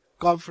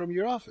come from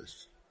your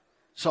office.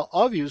 So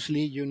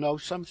obviously you know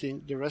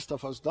something the rest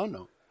of us don't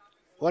know.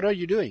 What are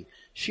you doing?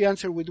 She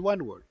answered with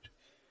one word.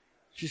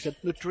 She said,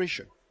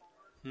 nutrition.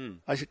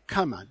 I said,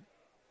 come on,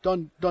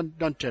 don't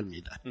tell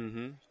me that.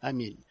 I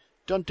mean,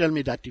 don't tell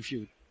me that if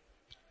you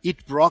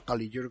eat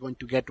broccoli, you're going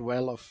to get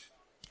well of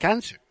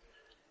cancer.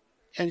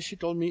 And she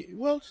told me,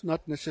 well, it's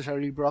not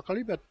necessarily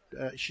broccoli, but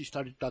she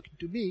started talking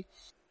to me.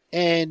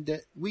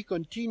 And we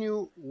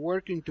continue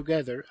working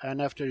together.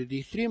 And after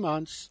the 3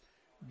 months,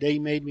 they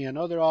made me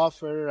another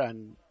offer,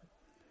 and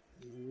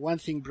one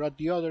thing brought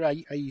the other.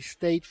 I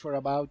stayed for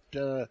about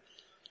a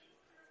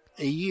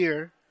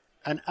year.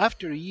 And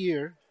after a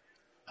year,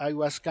 I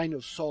was kind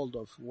of sold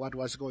of what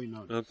was going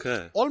on.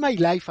 Okay. All my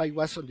life, I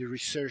was on the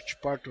research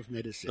part of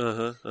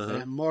medicine,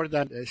 more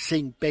than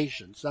seeing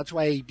patients. That's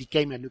why I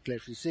became a nuclear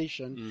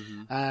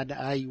physician, and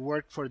I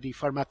worked for the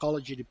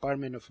pharmacology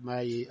department of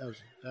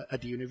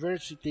at the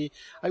university.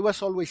 I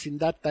was always in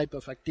that type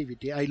of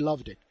activity. I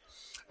loved it.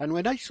 And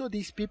when I saw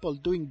these people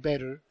doing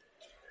better,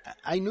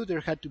 I knew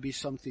there had to be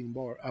something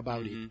more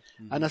about it.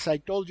 And as I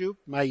told you,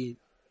 my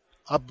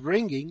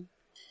upbringing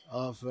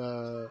of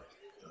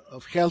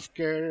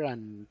healthcare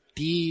and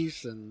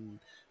teas and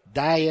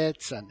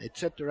diets and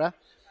etc.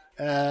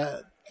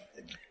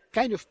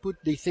 Kind of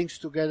put the things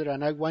together,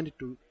 and I wanted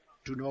to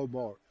know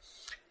more.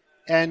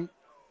 And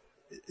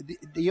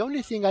the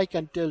only thing I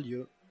can tell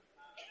you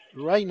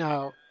right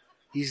now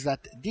is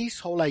that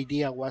this whole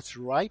idea was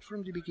right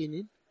from the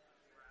beginning,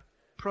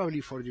 probably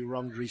for the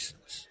wrong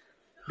reasons.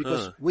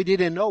 Because we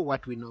didn't know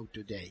what we know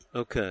today.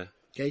 Okay.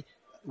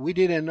 We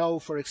didn't know,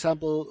 for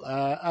example,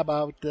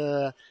 about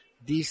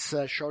these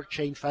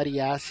short-chain fatty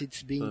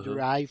acids being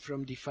derived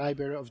from the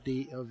fiber of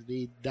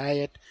the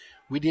diet.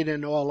 We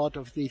didn't know a lot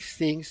of these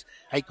things.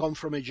 I come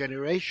from a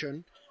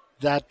generation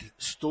that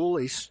stool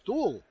is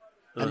stool,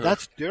 and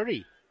that's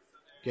dirty,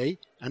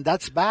 and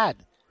that's bad.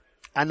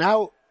 And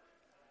now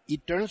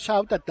it turns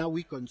out that now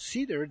we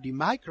consider the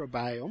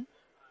microbiome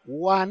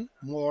one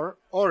more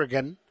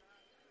organ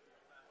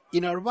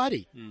in our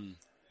body,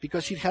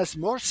 because it has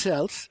more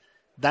cells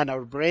than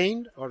our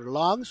brain or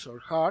lungs or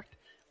heart.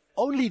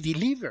 Only the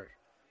liver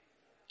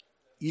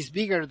is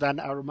bigger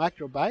than our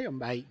microbiome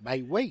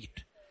by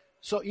weight.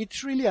 So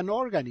it's really an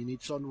organ in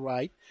its own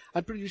right,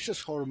 and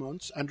produces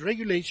hormones and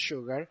regulates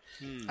sugar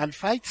and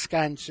fights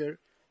cancer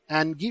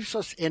and gives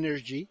us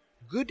energy,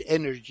 good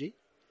energy,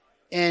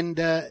 and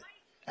that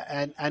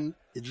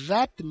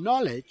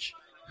knowledge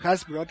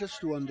has brought us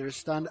to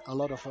understand a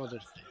lot of other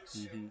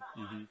things.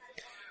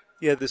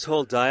 Yeah, this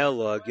whole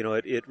dialogue,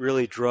 it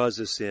really draws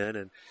us in,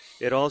 and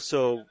it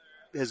also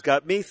has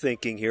got me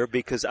thinking here,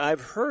 because I've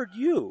heard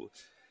you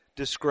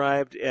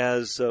described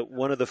as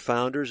one of the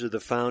founders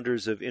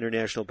of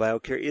International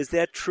BioCare. Is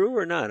that true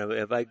or not?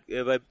 Have I?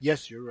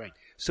 Yes, you're right.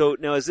 So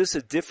now, is this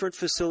a different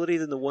facility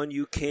than the one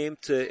you came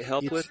to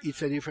help with?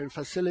 It's a different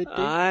facility.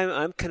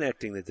 I'm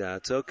connecting the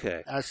dots.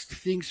 Okay. As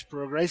things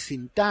progress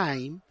in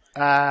time,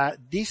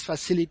 this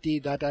facility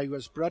that I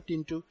was brought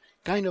into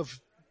kind of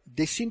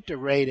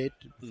disintegrated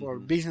for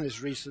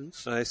business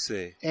reasons. I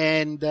see.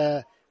 And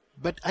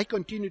but I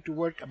continued to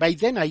work. By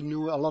then I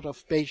knew a lot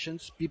of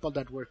patients, people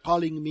that were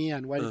calling me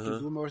and wanted to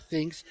do more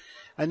things.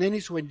 And then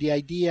it's when the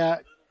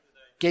idea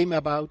came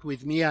about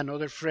with me and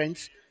other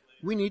friends,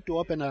 we need to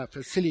open a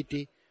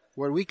facility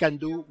where we can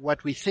do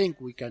what we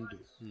think we can do.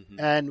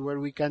 And where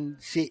we can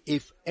see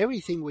if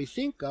everything we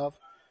think of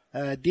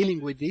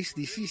dealing with these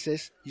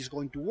diseases is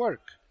going to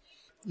work.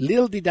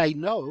 Little did I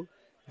know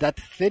that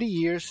 30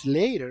 years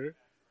later,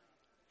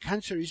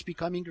 cancer is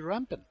becoming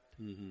rampant.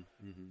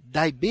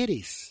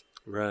 Diabetes.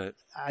 Right.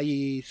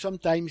 I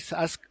sometimes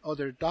ask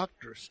other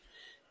doctors,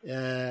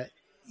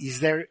 is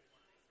there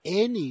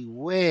any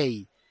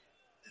way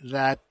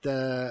that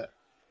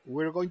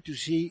we're going to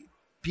see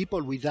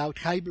people without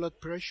high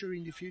blood pressure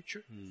in the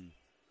future?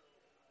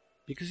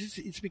 Because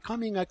it's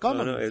becoming a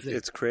common thing.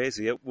 It's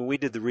crazy. When we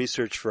did the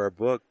research for our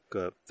book,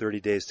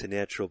 30 Days to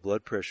Natural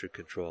Blood Pressure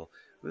Control,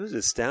 it was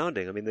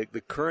astounding. I mean,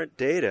 the current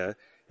data,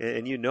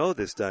 and you know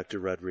this, Dr.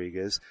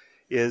 Rodriguez,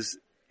 is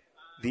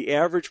the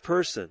average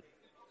person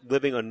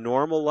living a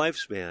normal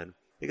lifespan,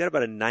 they got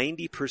about a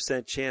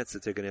 90% chance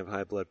that they're going to have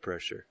high blood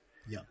pressure.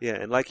 Yeah,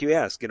 and like you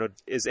ask,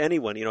 is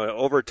anyone,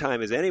 over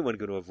time, is anyone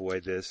going to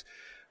avoid this?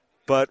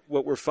 But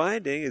what we're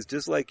finding is,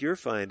 just like you're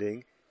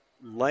finding,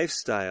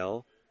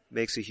 lifestyle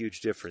makes a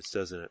huge difference,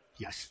 doesn't it?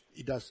 Yes,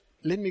 it does.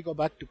 Let me go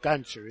back to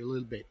cancer a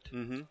little bit.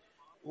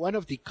 One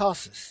of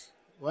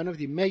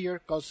the major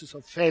causes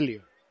of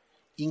failure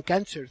in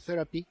cancer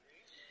therapy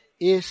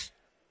is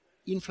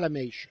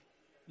inflammation.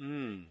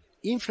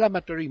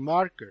 Inflammatory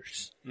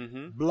markers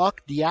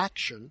block the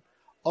action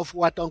of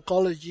what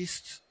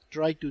oncologists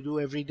try to do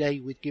every day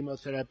with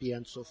chemotherapy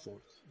and so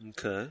forth.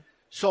 Okay.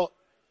 So,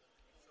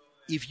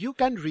 if you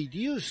can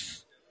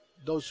reduce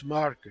those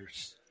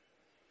markers,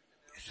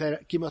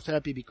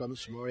 chemotherapy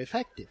becomes more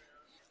effective.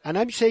 And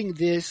I'm saying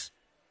this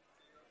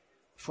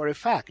for a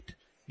fact,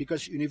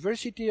 because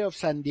University of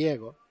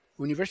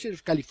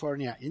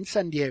California in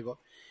San Diego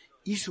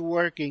is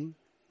working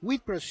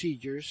with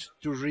procedures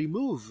to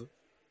remove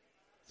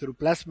through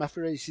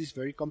plasmapheresis,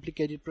 very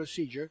complicated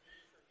procedure,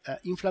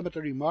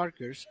 inflammatory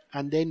markers,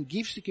 and then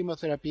gives the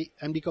chemotherapy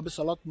and becomes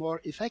a lot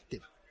more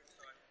effective.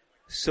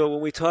 So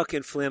when we talk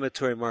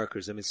inflammatory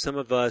markers, I mean, some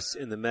of us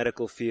in the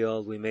medical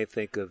field, we may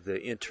think of the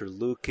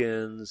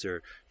interleukins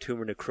or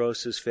tumor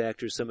necrosis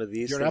factors, some of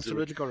these You're things.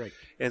 absolutely correct.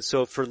 And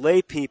so for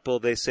lay people,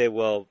 they say,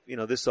 well,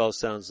 this all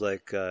sounds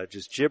like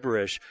just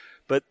gibberish.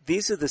 But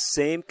these are the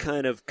same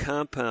kind of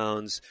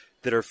compounds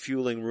that are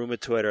fueling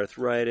rheumatoid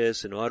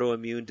arthritis and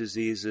autoimmune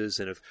diseases.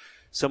 And if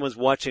someone's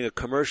watching a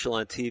commercial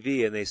on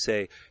TV and they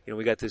say,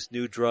 we got this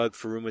new drug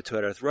for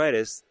rheumatoid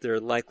arthritis, they're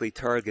likely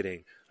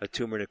targeting a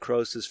tumor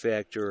necrosis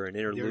factor or an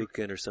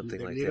interleukin or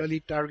something like that. They're literally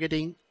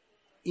targeting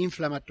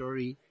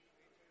inflammatory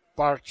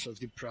parts of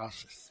the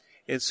process.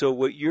 And so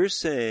what you're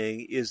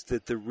saying is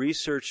that the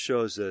research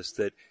shows us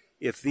that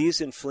if these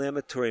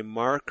inflammatory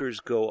markers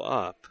go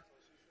up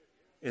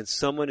and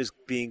someone is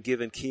being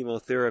given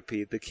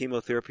chemotherapy, the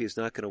chemotherapy is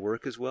not going to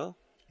work as well?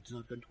 It's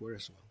not going to work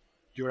as well.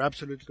 You're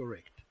absolutely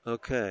correct.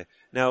 Okay.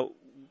 Now,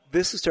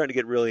 this is starting to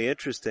get really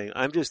interesting.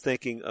 I'm just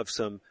thinking of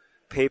some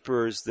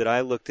papers that I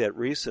looked at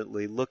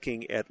recently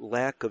looking at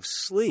lack of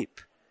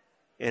sleep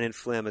and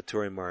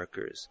inflammatory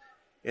markers.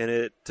 And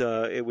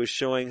it was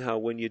showing how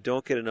when you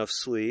don't get enough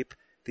sleep,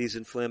 these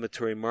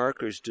inflammatory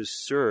markers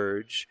just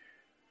surge.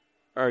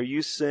 Are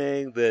you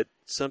saying that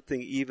something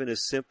even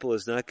as simple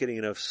as not getting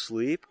enough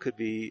sleep could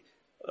be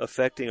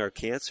affecting our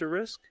cancer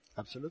risk?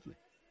 Absolutely.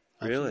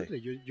 Really?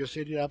 Absolutely. You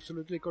said it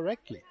absolutely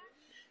correctly.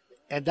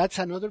 And that's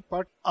another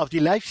part of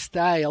the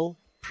lifestyle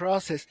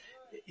process.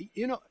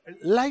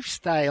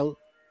 Lifestyle,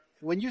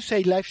 when you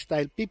say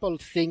lifestyle, people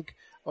think,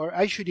 or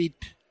I should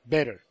eat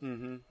better.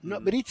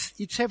 But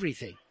it's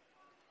everything.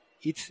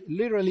 It's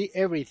literally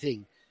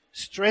everything.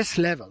 Stress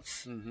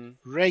levels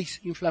raise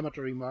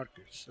inflammatory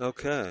markers.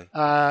 Okay.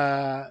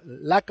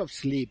 Lack of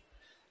sleep.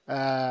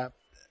 There's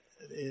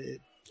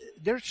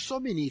so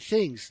many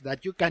things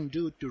that you can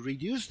do to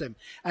reduce them.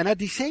 And at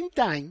the same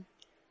time,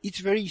 it's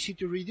very easy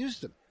to reduce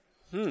them.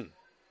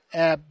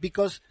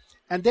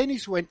 And then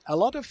is when a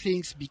lot of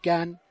things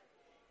began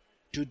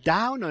to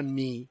dawn on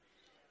me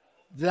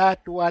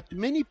that what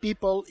many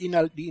people in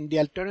the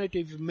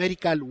alternative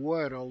medical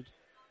world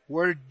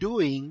were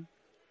doing,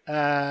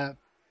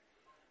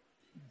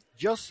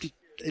 just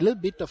a little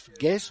bit of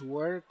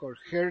guesswork or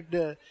heard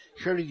it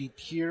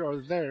here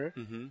or there,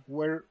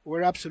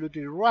 were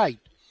absolutely right.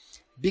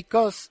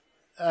 Because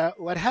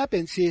what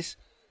happens is,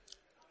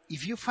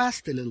 if you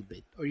fast a little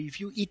bit or if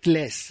you eat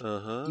less,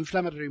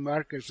 inflammatory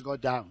markers go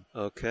down.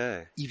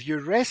 Okay. If you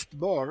rest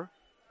more,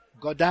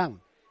 go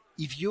down.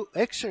 If you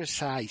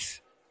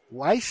exercise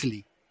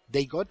wisely,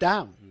 they go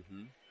down.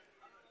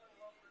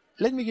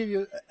 Let me give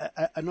you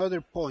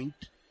another point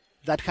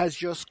that has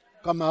just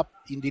come up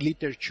in the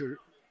literature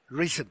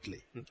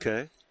recently.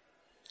 Okay.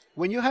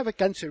 When you have a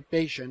cancer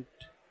patient,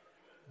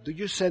 do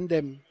you send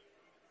them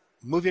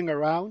moving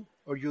around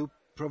or you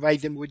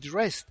provide them with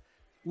rest?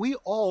 We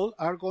all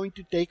are going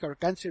to take our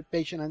cancer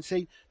patient and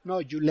say, no,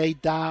 you lay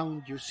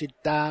down, you sit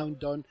down,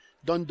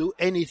 don't do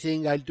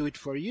anything, I'll do it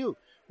for you.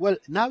 Well,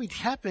 now it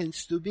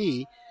happens to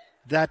be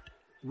that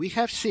we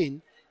have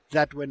seen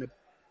that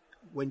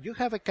when you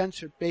have a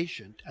cancer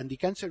patient and the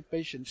cancer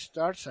patient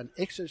starts an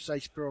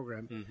exercise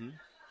program,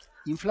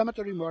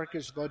 inflammatory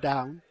markers go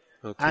down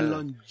and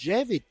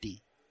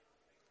longevity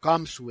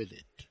comes with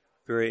it.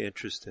 Very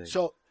interesting.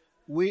 So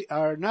we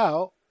are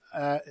now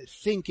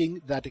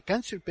thinking that a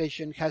cancer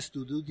patient has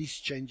to do these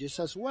changes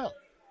as well.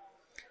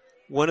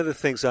 One of the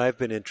things I've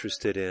been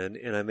interested in,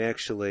 and I'm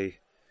actually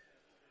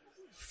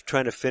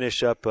trying to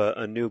finish up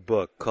a new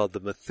book called The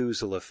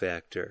Methuselah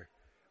Factor.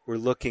 We're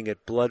looking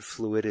at blood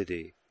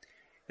fluidity.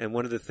 And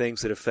one of the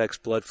things that affects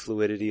blood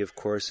fluidity, of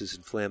course, is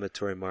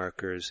inflammatory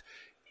markers.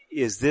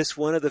 Is this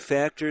one of the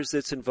factors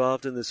that's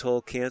involved in this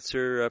whole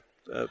cancer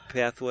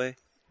pathway?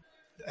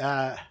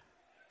 I'm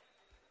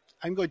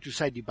going to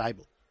cite the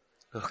Bible.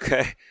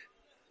 Okay.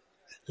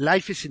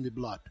 Life is in the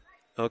blood.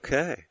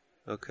 Okay.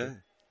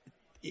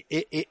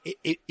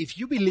 If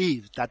you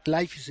believe that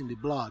life is in the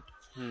blood,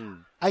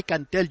 I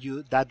can tell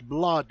you that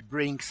blood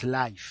brings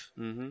life.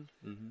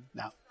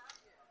 Now,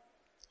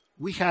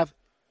 we have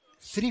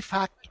 3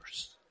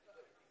 factors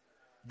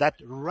that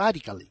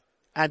radically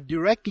and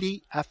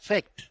directly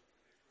affect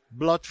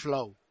blood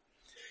flow.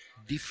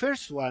 The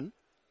first one,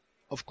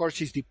 of course,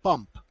 is the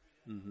pump.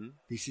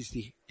 This is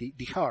the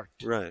heart.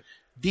 Right.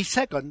 The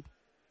second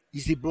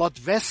is the blood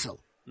vessel.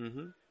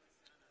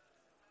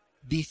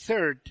 The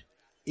third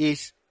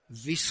is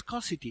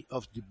viscosity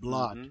of the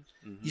blood.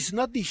 It's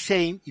not the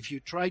same if you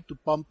try to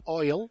pump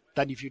oil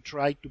than if you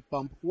try to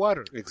pump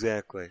water.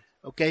 Exactly.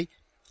 Okay?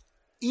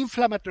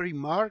 Inflammatory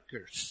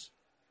markers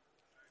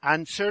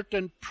and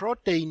certain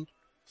protein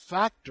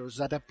factors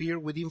that appear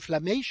with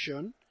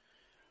inflammation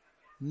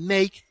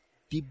make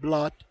the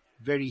blood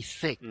very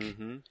thick.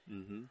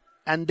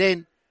 And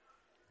then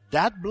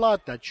that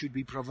blood that should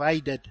be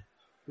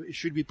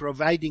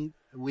providing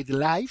with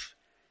life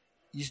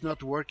is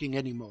not working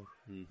anymore,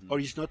 or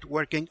is not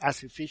working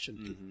as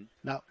efficiently.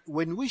 Now,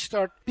 when we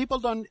start, people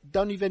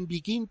don't even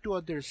begin to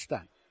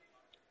understand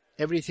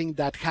everything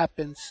that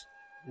happens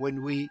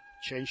when we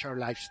change our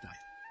lifestyle.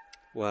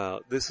 Wow,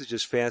 this is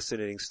just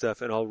fascinating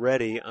stuff. And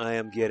already I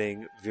am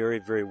getting very,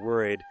 very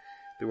worried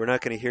that we're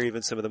not going to hear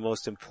even some of the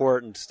most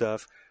important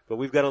stuff. But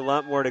we've got a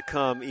lot more to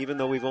come, even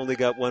though we've only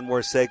got one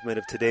more segment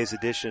of today's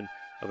edition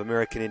of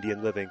American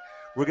Indian Living.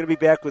 We're going to be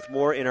back with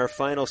more in our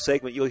final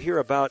segment. You'll hear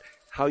about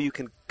how you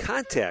can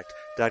contact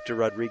Dr.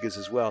 Rodriguez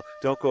as well.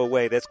 Don't go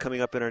away. That's coming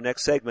up in our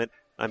next segment.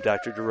 I'm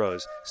Dr.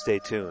 DeRose. Stay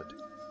tuned.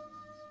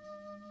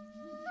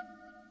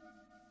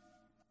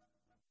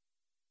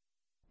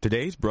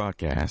 Today's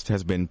broadcast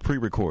has been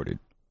pre-recorded.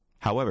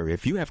 However,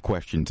 if you have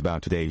questions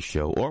about today's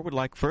show or would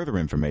like further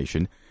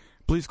information,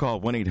 please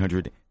call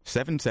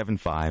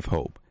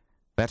 1-800-775-HOPE.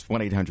 That's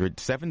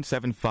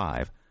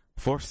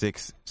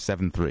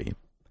 1-800-775-4673.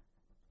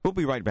 We'll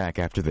be right back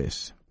after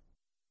this.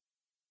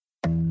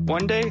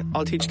 One day,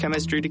 I'll teach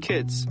chemistry to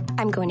kids.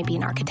 I'm going to be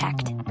an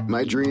architect.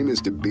 My dream is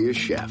to be a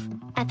chef.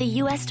 At the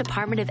U.S.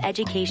 Department of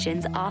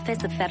Education's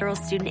Office of Federal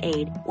Student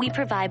Aid, we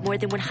provide more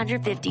than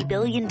 $150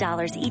 billion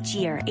each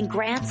year in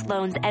grants,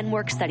 loans, and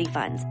work-study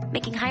funds,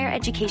 making higher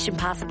education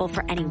possible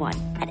for anyone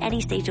at any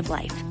stage of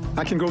life.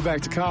 I can go back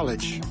to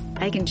college.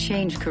 I can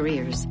change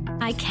careers.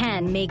 I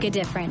can make a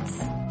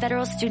difference.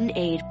 Federal Student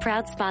Aid,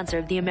 proud sponsor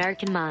of the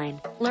American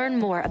Mind. Learn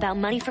more about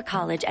money for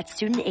college at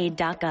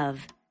studentaid.gov.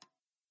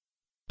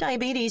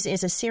 Diabetes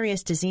is a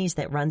serious disease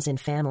that runs in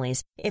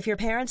families. If your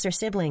parents or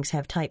siblings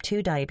have type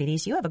 2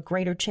 diabetes, you have a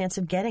greater chance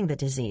of getting the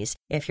disease.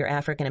 If you're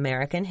African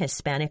American,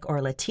 Hispanic,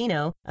 or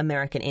Latino,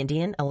 American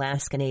Indian,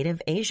 Alaska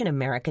Native, Asian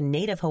American,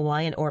 Native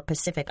Hawaiian, or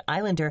Pacific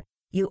Islander,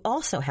 you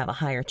also have a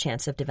higher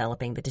chance of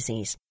developing the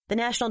disease. The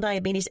National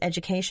Diabetes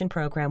Education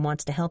Program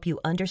wants to help you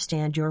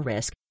understand your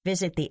risk.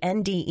 Visit the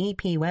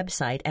NDEP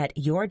website at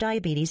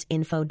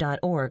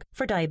yourdiabetesinfo.org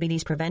for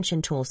diabetes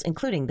prevention tools,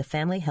 including the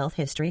Family Health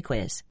History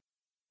Quiz.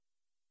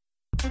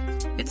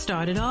 It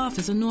started off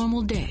as a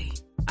normal day.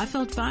 I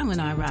felt fine when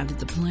I arrived at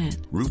the plant.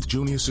 Ruth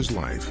Junius's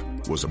life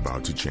was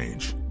about to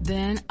change.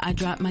 Then I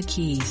dropped my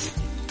keys.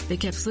 They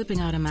kept slipping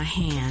out of my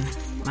hand.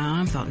 My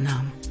arm felt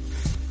numb.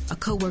 A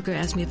coworker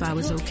asked me if I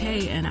was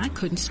okay, and I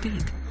couldn't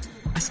speak.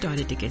 I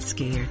started to get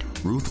scared.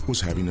 Ruth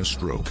was having a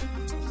stroke.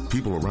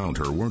 People around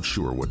her weren't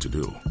sure what to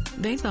do.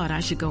 They thought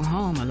I should go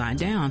home or lie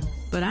down,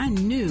 but I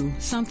knew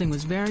something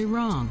was very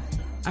wrong.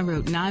 I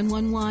wrote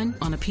 911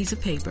 on a piece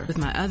of paper with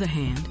my other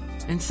hand,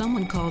 and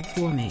someone called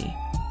for me.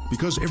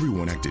 Because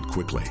everyone acted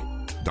quickly,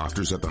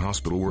 doctors at the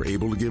hospital were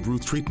able to give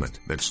Ruth treatment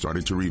that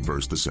started to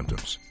reverse the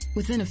symptoms.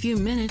 Within a few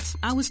minutes,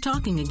 I was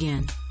talking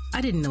again. I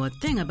didn't know a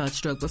thing about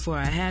stroke before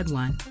I had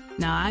one.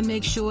 Now I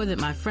make sure that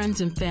my friends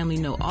and family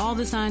know all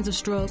the signs of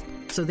stroke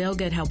so they'll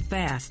get help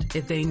fast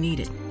if they need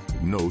it.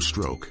 No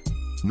stroke.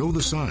 Know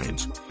the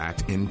signs.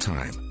 Act in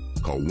time.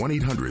 Call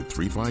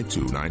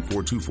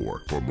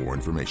 1-800-352-9424 for more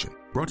information.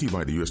 Brought to you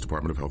by the U.S.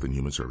 Department of Health and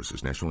Human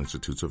Services, National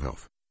Institutes of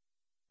Health.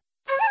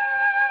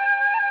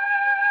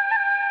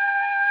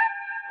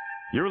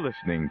 You're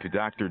listening to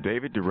Dr.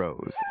 David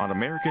DeRose on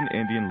American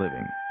Indian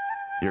Living.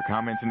 Your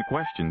comments and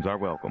questions are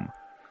welcome.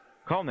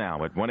 Call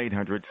now at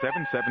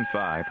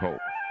 1-800-775-HOPE.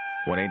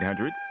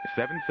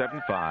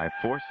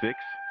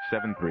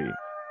 1-800-775-4673.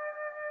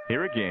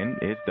 Here again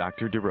is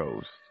Dr.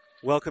 DeRose.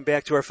 Welcome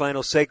back to our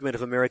final segment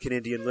of American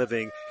Indian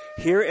Living.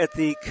 Here at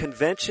the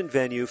convention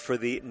venue for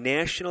the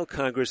National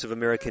Congress of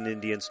American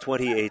Indians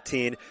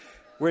 2018.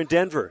 We're in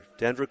Denver,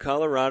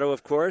 Colorado,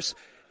 of course,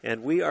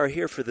 and we are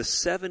here for the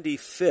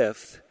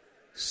 75th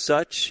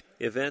such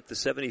event, the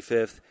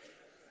 75th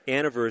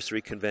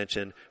anniversary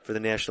convention for the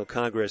National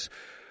Congress.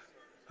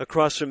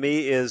 Across from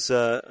me is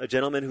a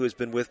gentleman who has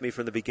been with me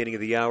from the beginning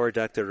of the hour,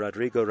 Dr.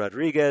 Rodrigo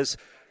Rodriguez,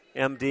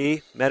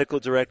 MD, Medical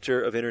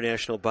Director of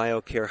International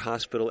BioCare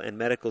Hospital and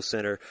Medical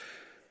Center.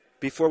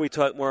 Before we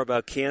talk more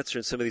about cancer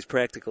and some of these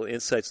practical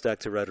insights,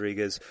 Dr.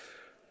 Rodriguez,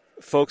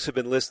 folks have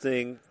been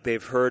listening.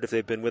 They've heard, if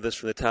they've been with us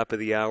from the top of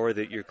the hour,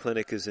 that your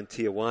clinic is in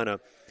Tijuana.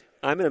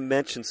 I'm going to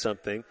mention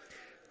something.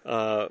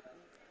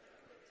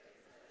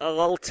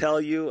 I'll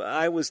tell you,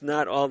 I was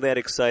not all that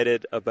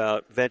excited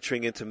about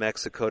venturing into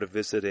Mexico to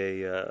visit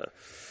a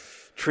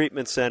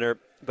treatment center,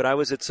 but I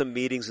was at some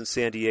meetings in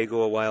San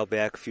Diego a while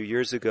back, a few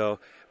years ago.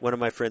 One of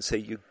my friends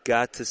said, you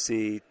got to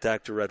see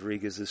Dr.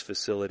 Rodriguez's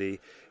facility.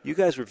 You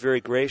guys were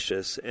very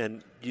gracious,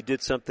 and you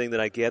did something that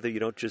I gather you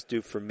don't just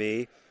do for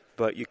me,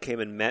 but you came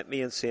and met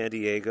me in San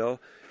Diego,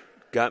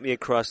 got me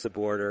across the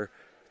border,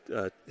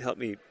 helped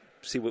me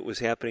see what was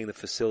happening in the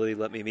facility,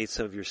 let me meet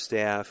some of your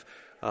staff.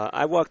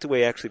 I walked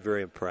away actually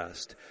very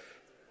impressed.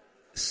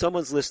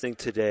 Someone's listening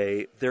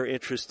today, they're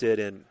interested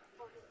in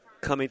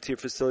coming to your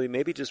facility,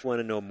 maybe just want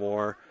to know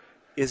more.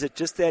 Is it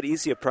just that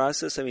easy a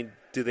process? I mean,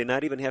 do they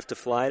not even have to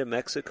fly to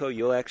Mexico?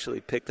 You'll actually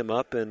pick them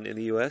up in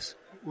the U.S.?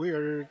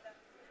 We're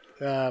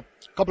a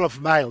couple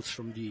of miles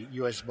from the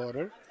U.S.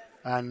 border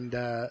and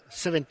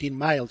 17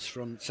 miles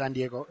from San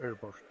Diego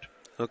Airport.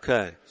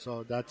 Okay.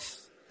 So that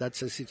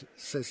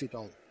says it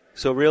all.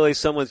 So really,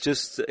 someone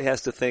just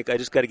has to think, I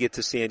just got to get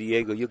to San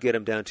Diego. You'll get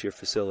them down to your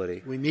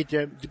facility. We meet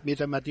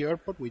them at the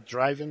airport. We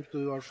drive them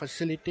to our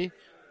facility.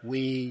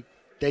 We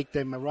take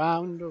them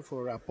around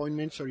for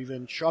appointments or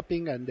even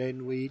shopping, and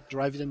then we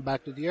drive them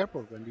back to the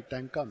airport when the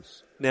time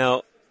comes.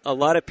 Now, a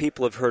lot of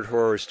people have heard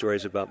horror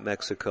stories about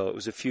Mexico. It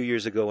was a few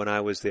years ago when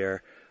I was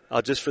there.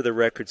 I'll just for the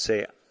record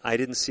say I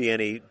didn't see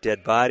any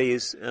dead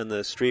bodies on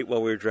the street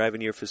while we were driving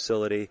to your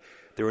facility.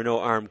 There were no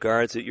armed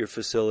guards at your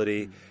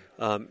facility.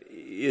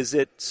 Is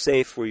it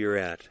safe where you're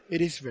at?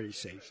 It is very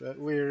safe.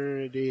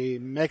 We're the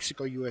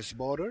Mexico-U.S.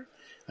 border,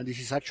 and this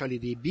is actually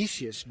the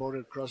busiest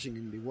border crossing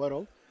in the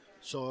world.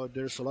 So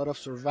there's a lot of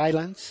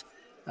surveillance.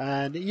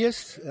 And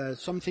yes,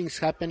 some things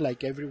happen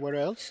like everywhere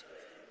else,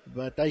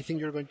 but I think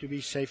you're going to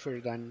be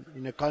safer than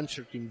in a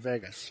concert in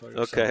Vegas, for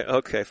example.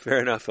 Okay, fair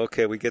enough.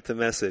 Okay, we get the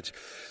message.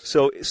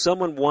 So if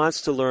someone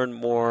wants to learn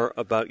more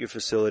about your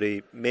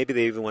facility, maybe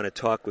they even want to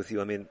talk with you.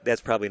 I mean,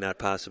 that's probably not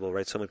possible,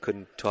 right? Someone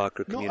couldn't talk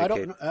or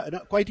communicate. No, I don't. No,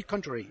 quite the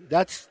contrary.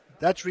 That's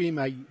really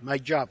my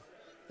job.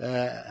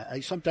 I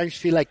sometimes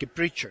feel like a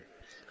preacher.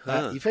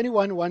 If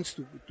anyone wants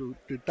to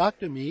talk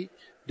to me,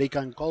 they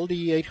can call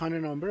the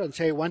 800 number and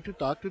say, I want to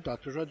talk to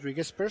Dr.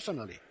 Rodriguez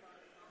personally.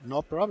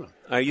 No problem.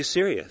 Are you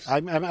serious?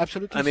 I'm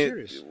absolutely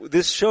serious.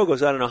 This show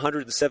goes out on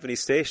 170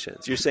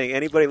 stations. You're saying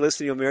anybody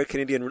listening to American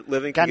Indian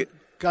Living can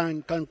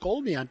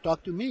call me and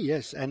talk to me,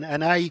 yes.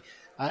 And I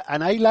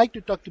like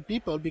to talk to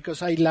people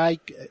because I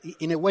like,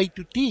 in a way,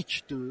 to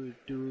teach, to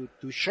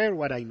share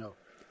what I know.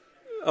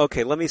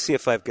 Okay, let me see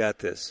if I've got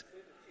this.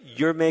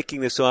 You're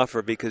making this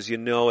offer because you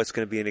know it's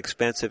going to be an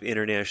expensive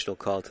international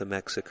call to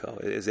Mexico.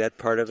 Is that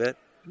part of it?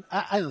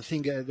 I don't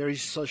think there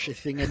is such a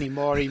thing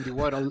anymore in the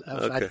world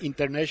of an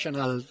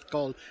international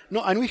call.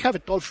 No, and we have a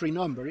toll-free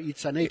number.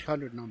 It's an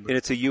 800 number. And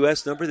it's a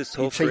U.S. number that's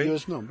toll-free? It's a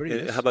U.S. number,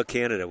 yes. How about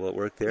Canada? Will it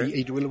work there?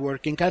 It will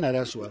work in Canada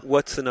as well.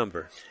 What's the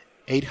number?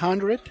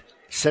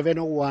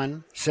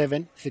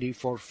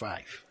 800-701-7345.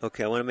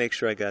 Okay, I want to make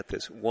sure I got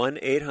this.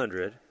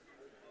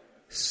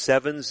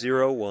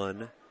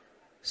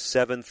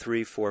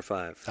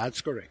 1-800-701-7345.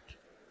 That's correct.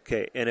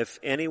 Okay, and if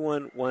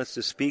anyone wants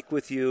to speak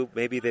with you,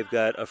 maybe they've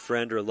got a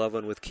friend or a loved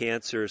one with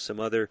cancer or some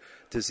other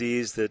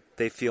disease that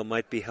they feel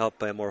might be helped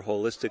by a more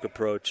holistic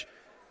approach,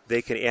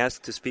 they can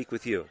ask to speak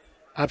with you.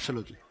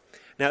 Absolutely.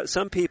 Now,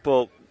 some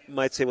people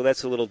might say, well,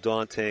 that's a little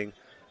daunting.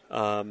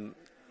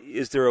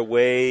 Is there a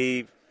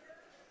way,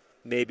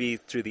 maybe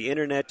through the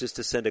Internet, just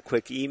to send a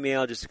quick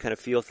email, just to kind of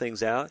feel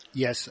things out?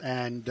 Yes,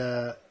 and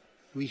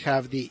we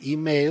have the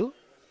email,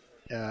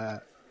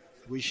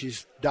 which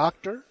is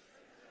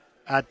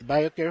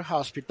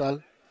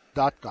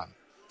doctor@biocarehospital.com.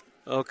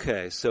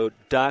 Okay, so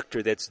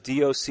doctor, that's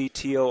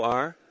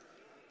DOCTOR,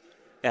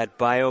 at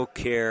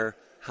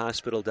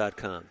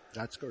biocarehospital.com.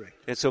 That's correct.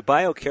 And so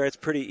BioCare, it's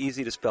pretty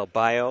easy to spell.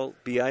 Bio,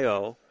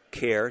 B-I-O,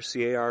 care,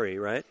 C-A-R-E,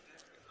 right?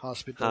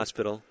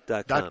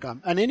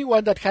 Hospital.com. And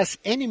anyone that has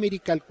any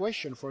medical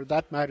question, for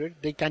that matter,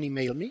 they can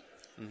email me.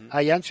 Mm-hmm.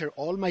 I answer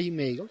all my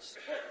emails.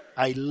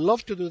 I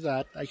love to do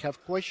that. I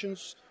have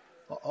questions,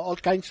 all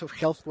kinds of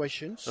health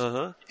questions,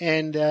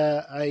 and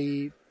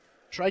I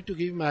try to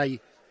give my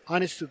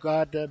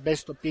honest-to-God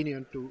best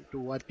opinion to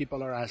what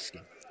people are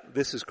asking.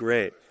 This is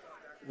great.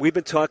 We've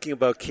been talking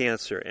about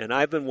cancer, and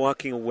I've been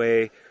walking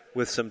away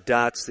with some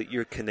dots that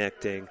you're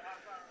connecting.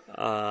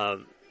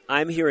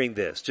 I'm hearing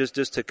this,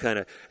 just to kind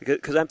of,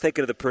 because I'm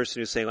thinking of the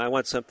person who's saying, I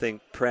want something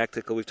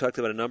practical. We've talked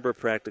about a number of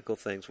practical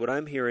things. What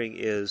I'm hearing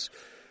is,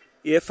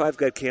 if I've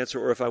got cancer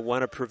or if I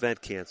want to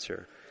prevent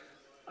cancer,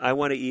 I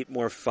want to eat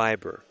more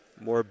fiber,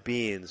 more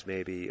beans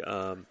maybe,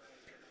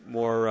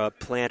 more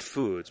plant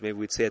foods. Maybe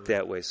we'd say it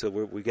that way. So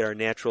we get our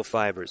natural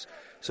fibers.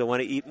 So I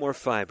want to eat more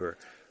fiber.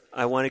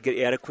 I want to get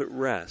adequate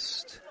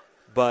rest.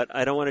 But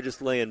I don't want to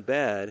just lay in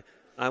bed.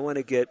 I want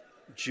to get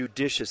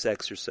judicious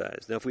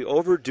exercise. Now, if we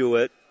overdo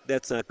it,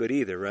 that's not good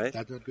either, right?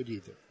 That's not good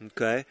either.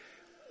 Okay.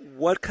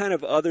 What kind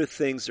of other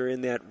things are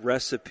in that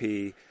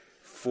recipe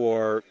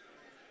for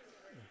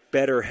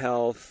better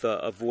health,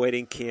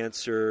 avoiding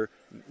cancer,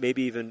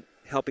 maybe even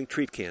helping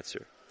treat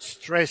cancer?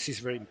 Stress is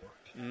very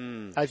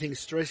important. I think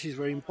stress is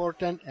very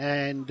important,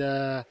 and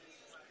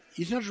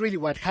it's not really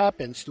what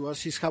happens to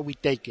us, it's how we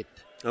take it.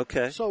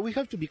 Okay. So we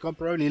have to become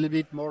probably a little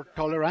bit more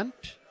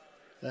tolerant,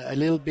 a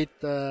little bit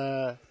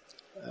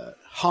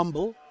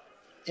humble,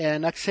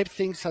 and accept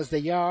things as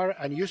they are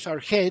and use our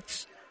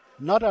heads,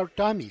 not our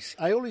tummies.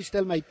 I always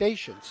tell my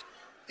patients,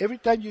 every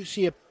time you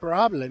see a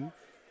problem,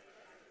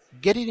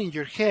 get it in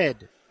your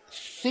head.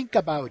 Think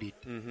about it.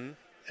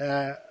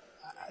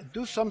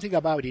 Do something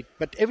about it,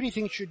 but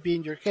everything should be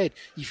in your head.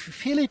 If you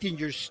feel it in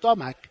your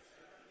stomach,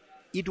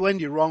 it went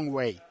the wrong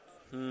way.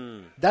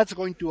 That's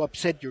going to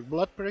upset your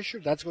blood pressure.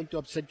 That's going to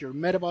upset your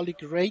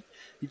metabolic rate.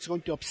 It's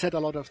going to upset a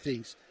lot of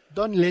things.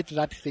 Don't let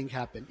that thing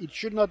happen. It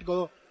should not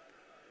go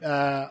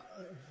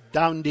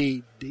down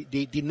the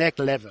neck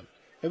level.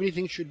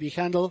 Everything should be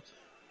handled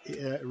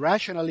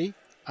rationally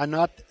and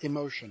not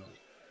emotionally.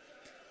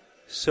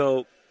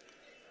 So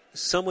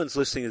someone's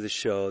listening to the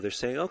show. They're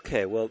saying,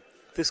 okay, well,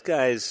 this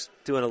guy's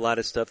doing a lot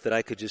of stuff that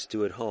I could just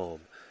do at home.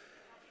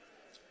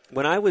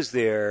 When I was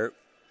there,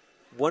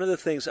 one of the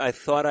things I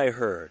thought I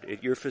heard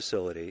at your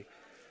facility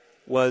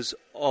was,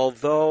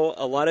 although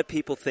a lot of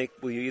people think,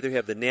 well, you either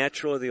have the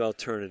natural or the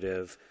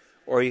alternative,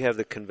 or you have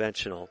the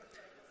conventional.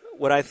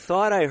 What I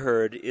thought I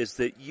heard is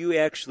that you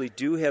actually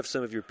do have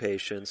some of your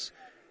patients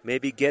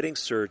maybe getting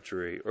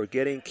surgery or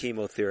getting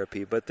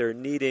chemotherapy, but they're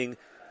needing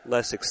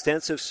less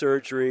extensive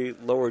surgery,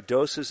 lower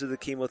doses of the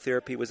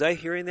chemotherapy. Was I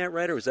hearing that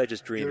right, or was I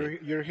just dreaming?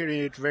 You're hearing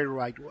it very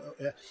right.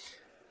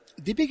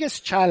 The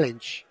biggest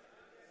challenge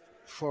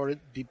for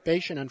the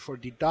patient and for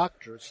the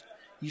doctors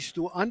is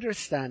to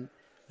understand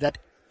that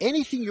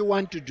anything you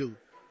want to do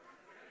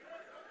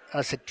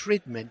as a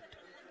treatment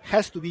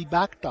has to be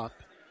backed up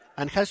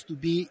and has to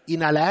be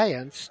in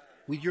alliance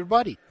with your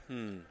body.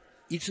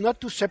 It's not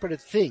two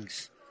separate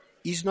things.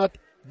 It's not,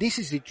 this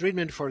is the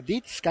treatment for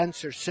this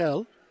cancer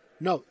cell.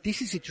 No,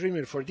 this is a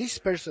treatment for this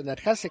person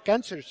that has a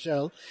cancer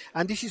cell,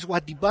 and this is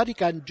what the body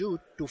can do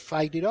to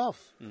fight it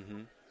off.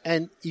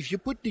 And if you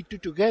put the two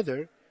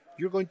together,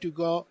 you're going to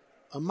go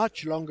a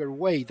much longer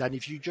way than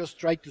if you just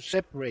try to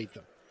separate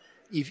them.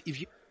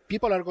 If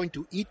people are going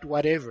to eat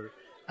whatever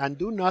and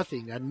do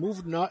nothing and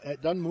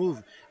don't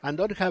move and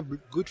don't have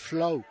good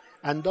flow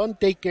and don't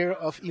take care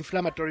of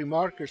inflammatory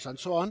markers and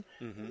so on,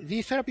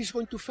 the therapy is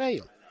going to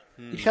fail.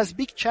 It has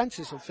big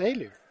chances of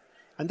failure.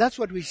 And that's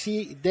what we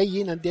see day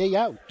in and day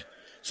out.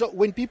 So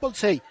when people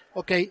say,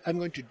 okay, I'm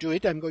going to do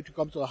it, I'm going to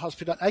come to the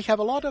hospital, I have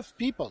a lot of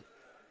people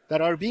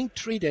that are being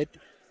treated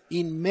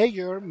in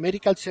major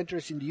medical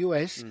centers in the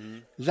U.S.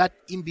 that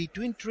in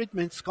between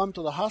treatments come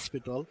to the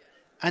hospital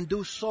and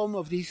do some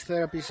of these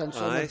therapies and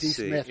some of these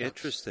methods.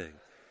 Interesting.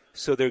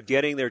 So they're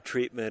getting their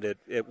treatment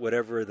at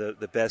whatever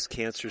the best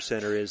cancer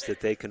center is that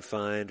they can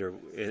find, or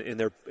in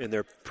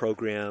their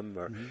program,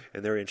 or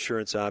in their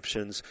insurance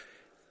options,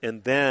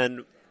 and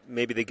then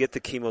maybe they get the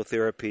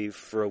chemotherapy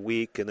for a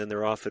week, and then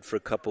they're off it for a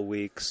couple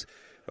weeks.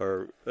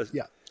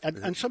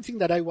 And something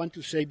that I want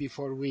to say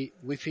before we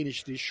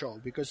finish this show,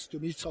 because to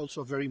me it's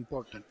also very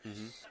important.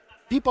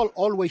 People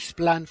always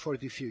plan for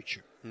the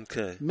future,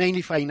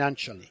 mainly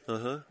financially.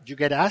 You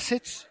get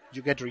assets,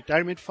 you get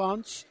retirement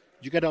funds,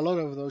 you get a lot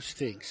of those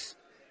things.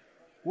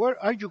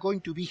 Where are you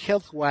going to be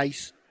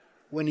health-wise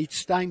when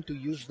it's time to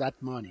use that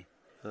money?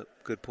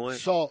 Good point.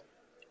 So,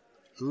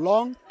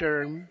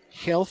 long-term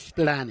health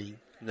planning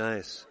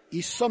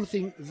is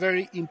something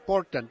very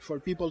important for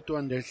people to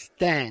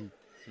understand,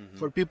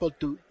 for people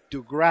to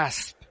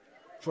grasp,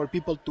 for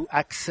people to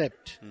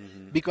accept.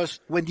 Because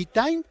when the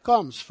time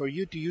comes for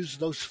you to use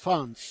those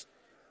funds,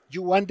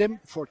 you want them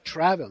for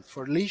travel,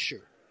 for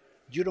leisure.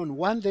 You don't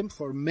want them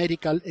for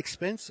medical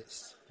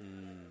expenses.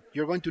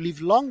 You're going to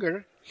live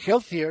longer,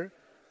 healthier,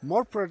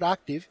 more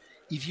productive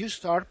if you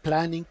start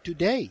planning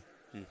today.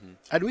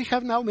 And we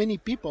have now many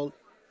people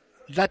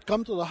that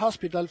come to the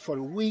hospital for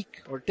a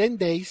week or 10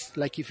 days,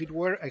 like if it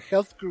were a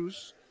health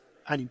cruise,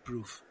 and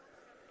improve.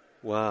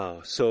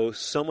 Wow. So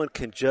someone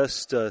can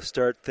just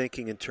start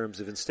thinking in terms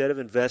of, instead of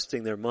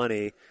investing their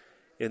money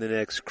in the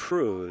next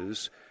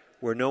cruise,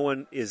 where no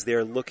one is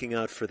there looking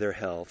out for their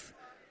health,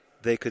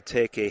 they could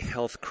take a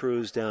health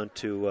cruise down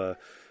to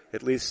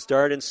at least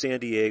start in San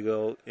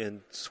Diego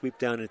and sweep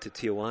down into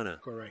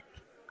Tijuana. Correct.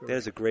 That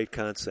is a great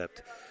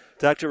concept.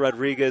 Dr.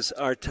 Rodriguez,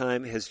 our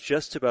time has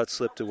just about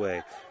slipped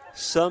away.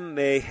 Some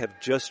may have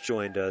just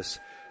joined us.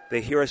 They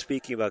hear us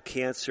speaking about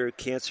cancer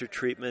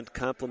treatment,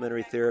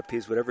 complementary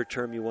therapies, whatever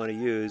term you want to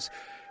use,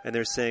 and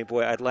they're saying,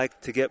 boy, I'd like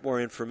to get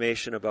more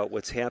information about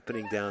what's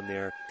happening down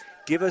there.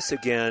 Give us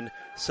again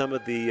some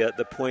of the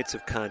points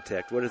of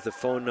contact. What are the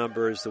phone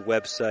numbers, the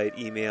website,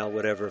 email,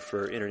 whatever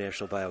for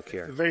International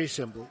BioCare? Very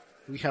simple.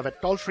 We have a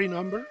toll-free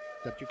number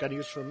that you can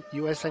use from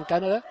U.S. and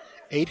Canada,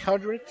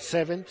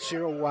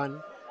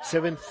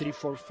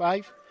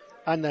 800-701-7345,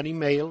 and an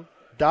email,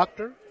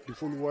 doctor, the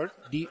full word,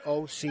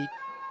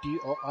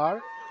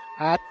 DOCTOR,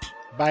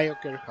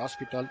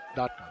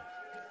 @biocarehospital.com.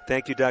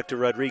 Thank you, Dr.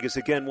 Rodriguez.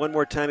 Again, one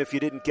more time, if you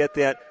didn't get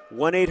that,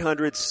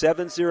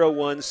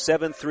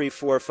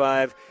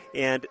 1-800-701-7345,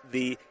 and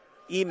the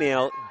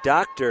email,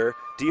 doctor,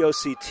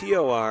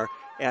 DOCTOR,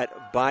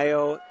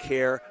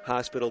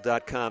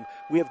 @biocarehospital.com.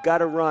 We have got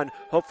to run.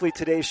 Hopefully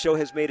today's show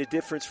has made a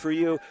difference for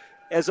you.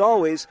 As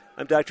always,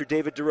 I'm Dr.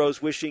 David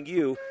DeRose, wishing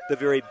you the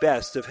very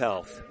best of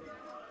health.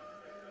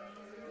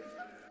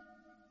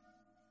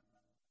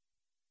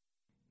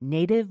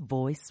 Native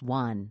Voice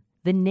One,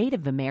 the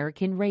Native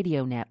American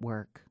Radio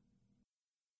Network.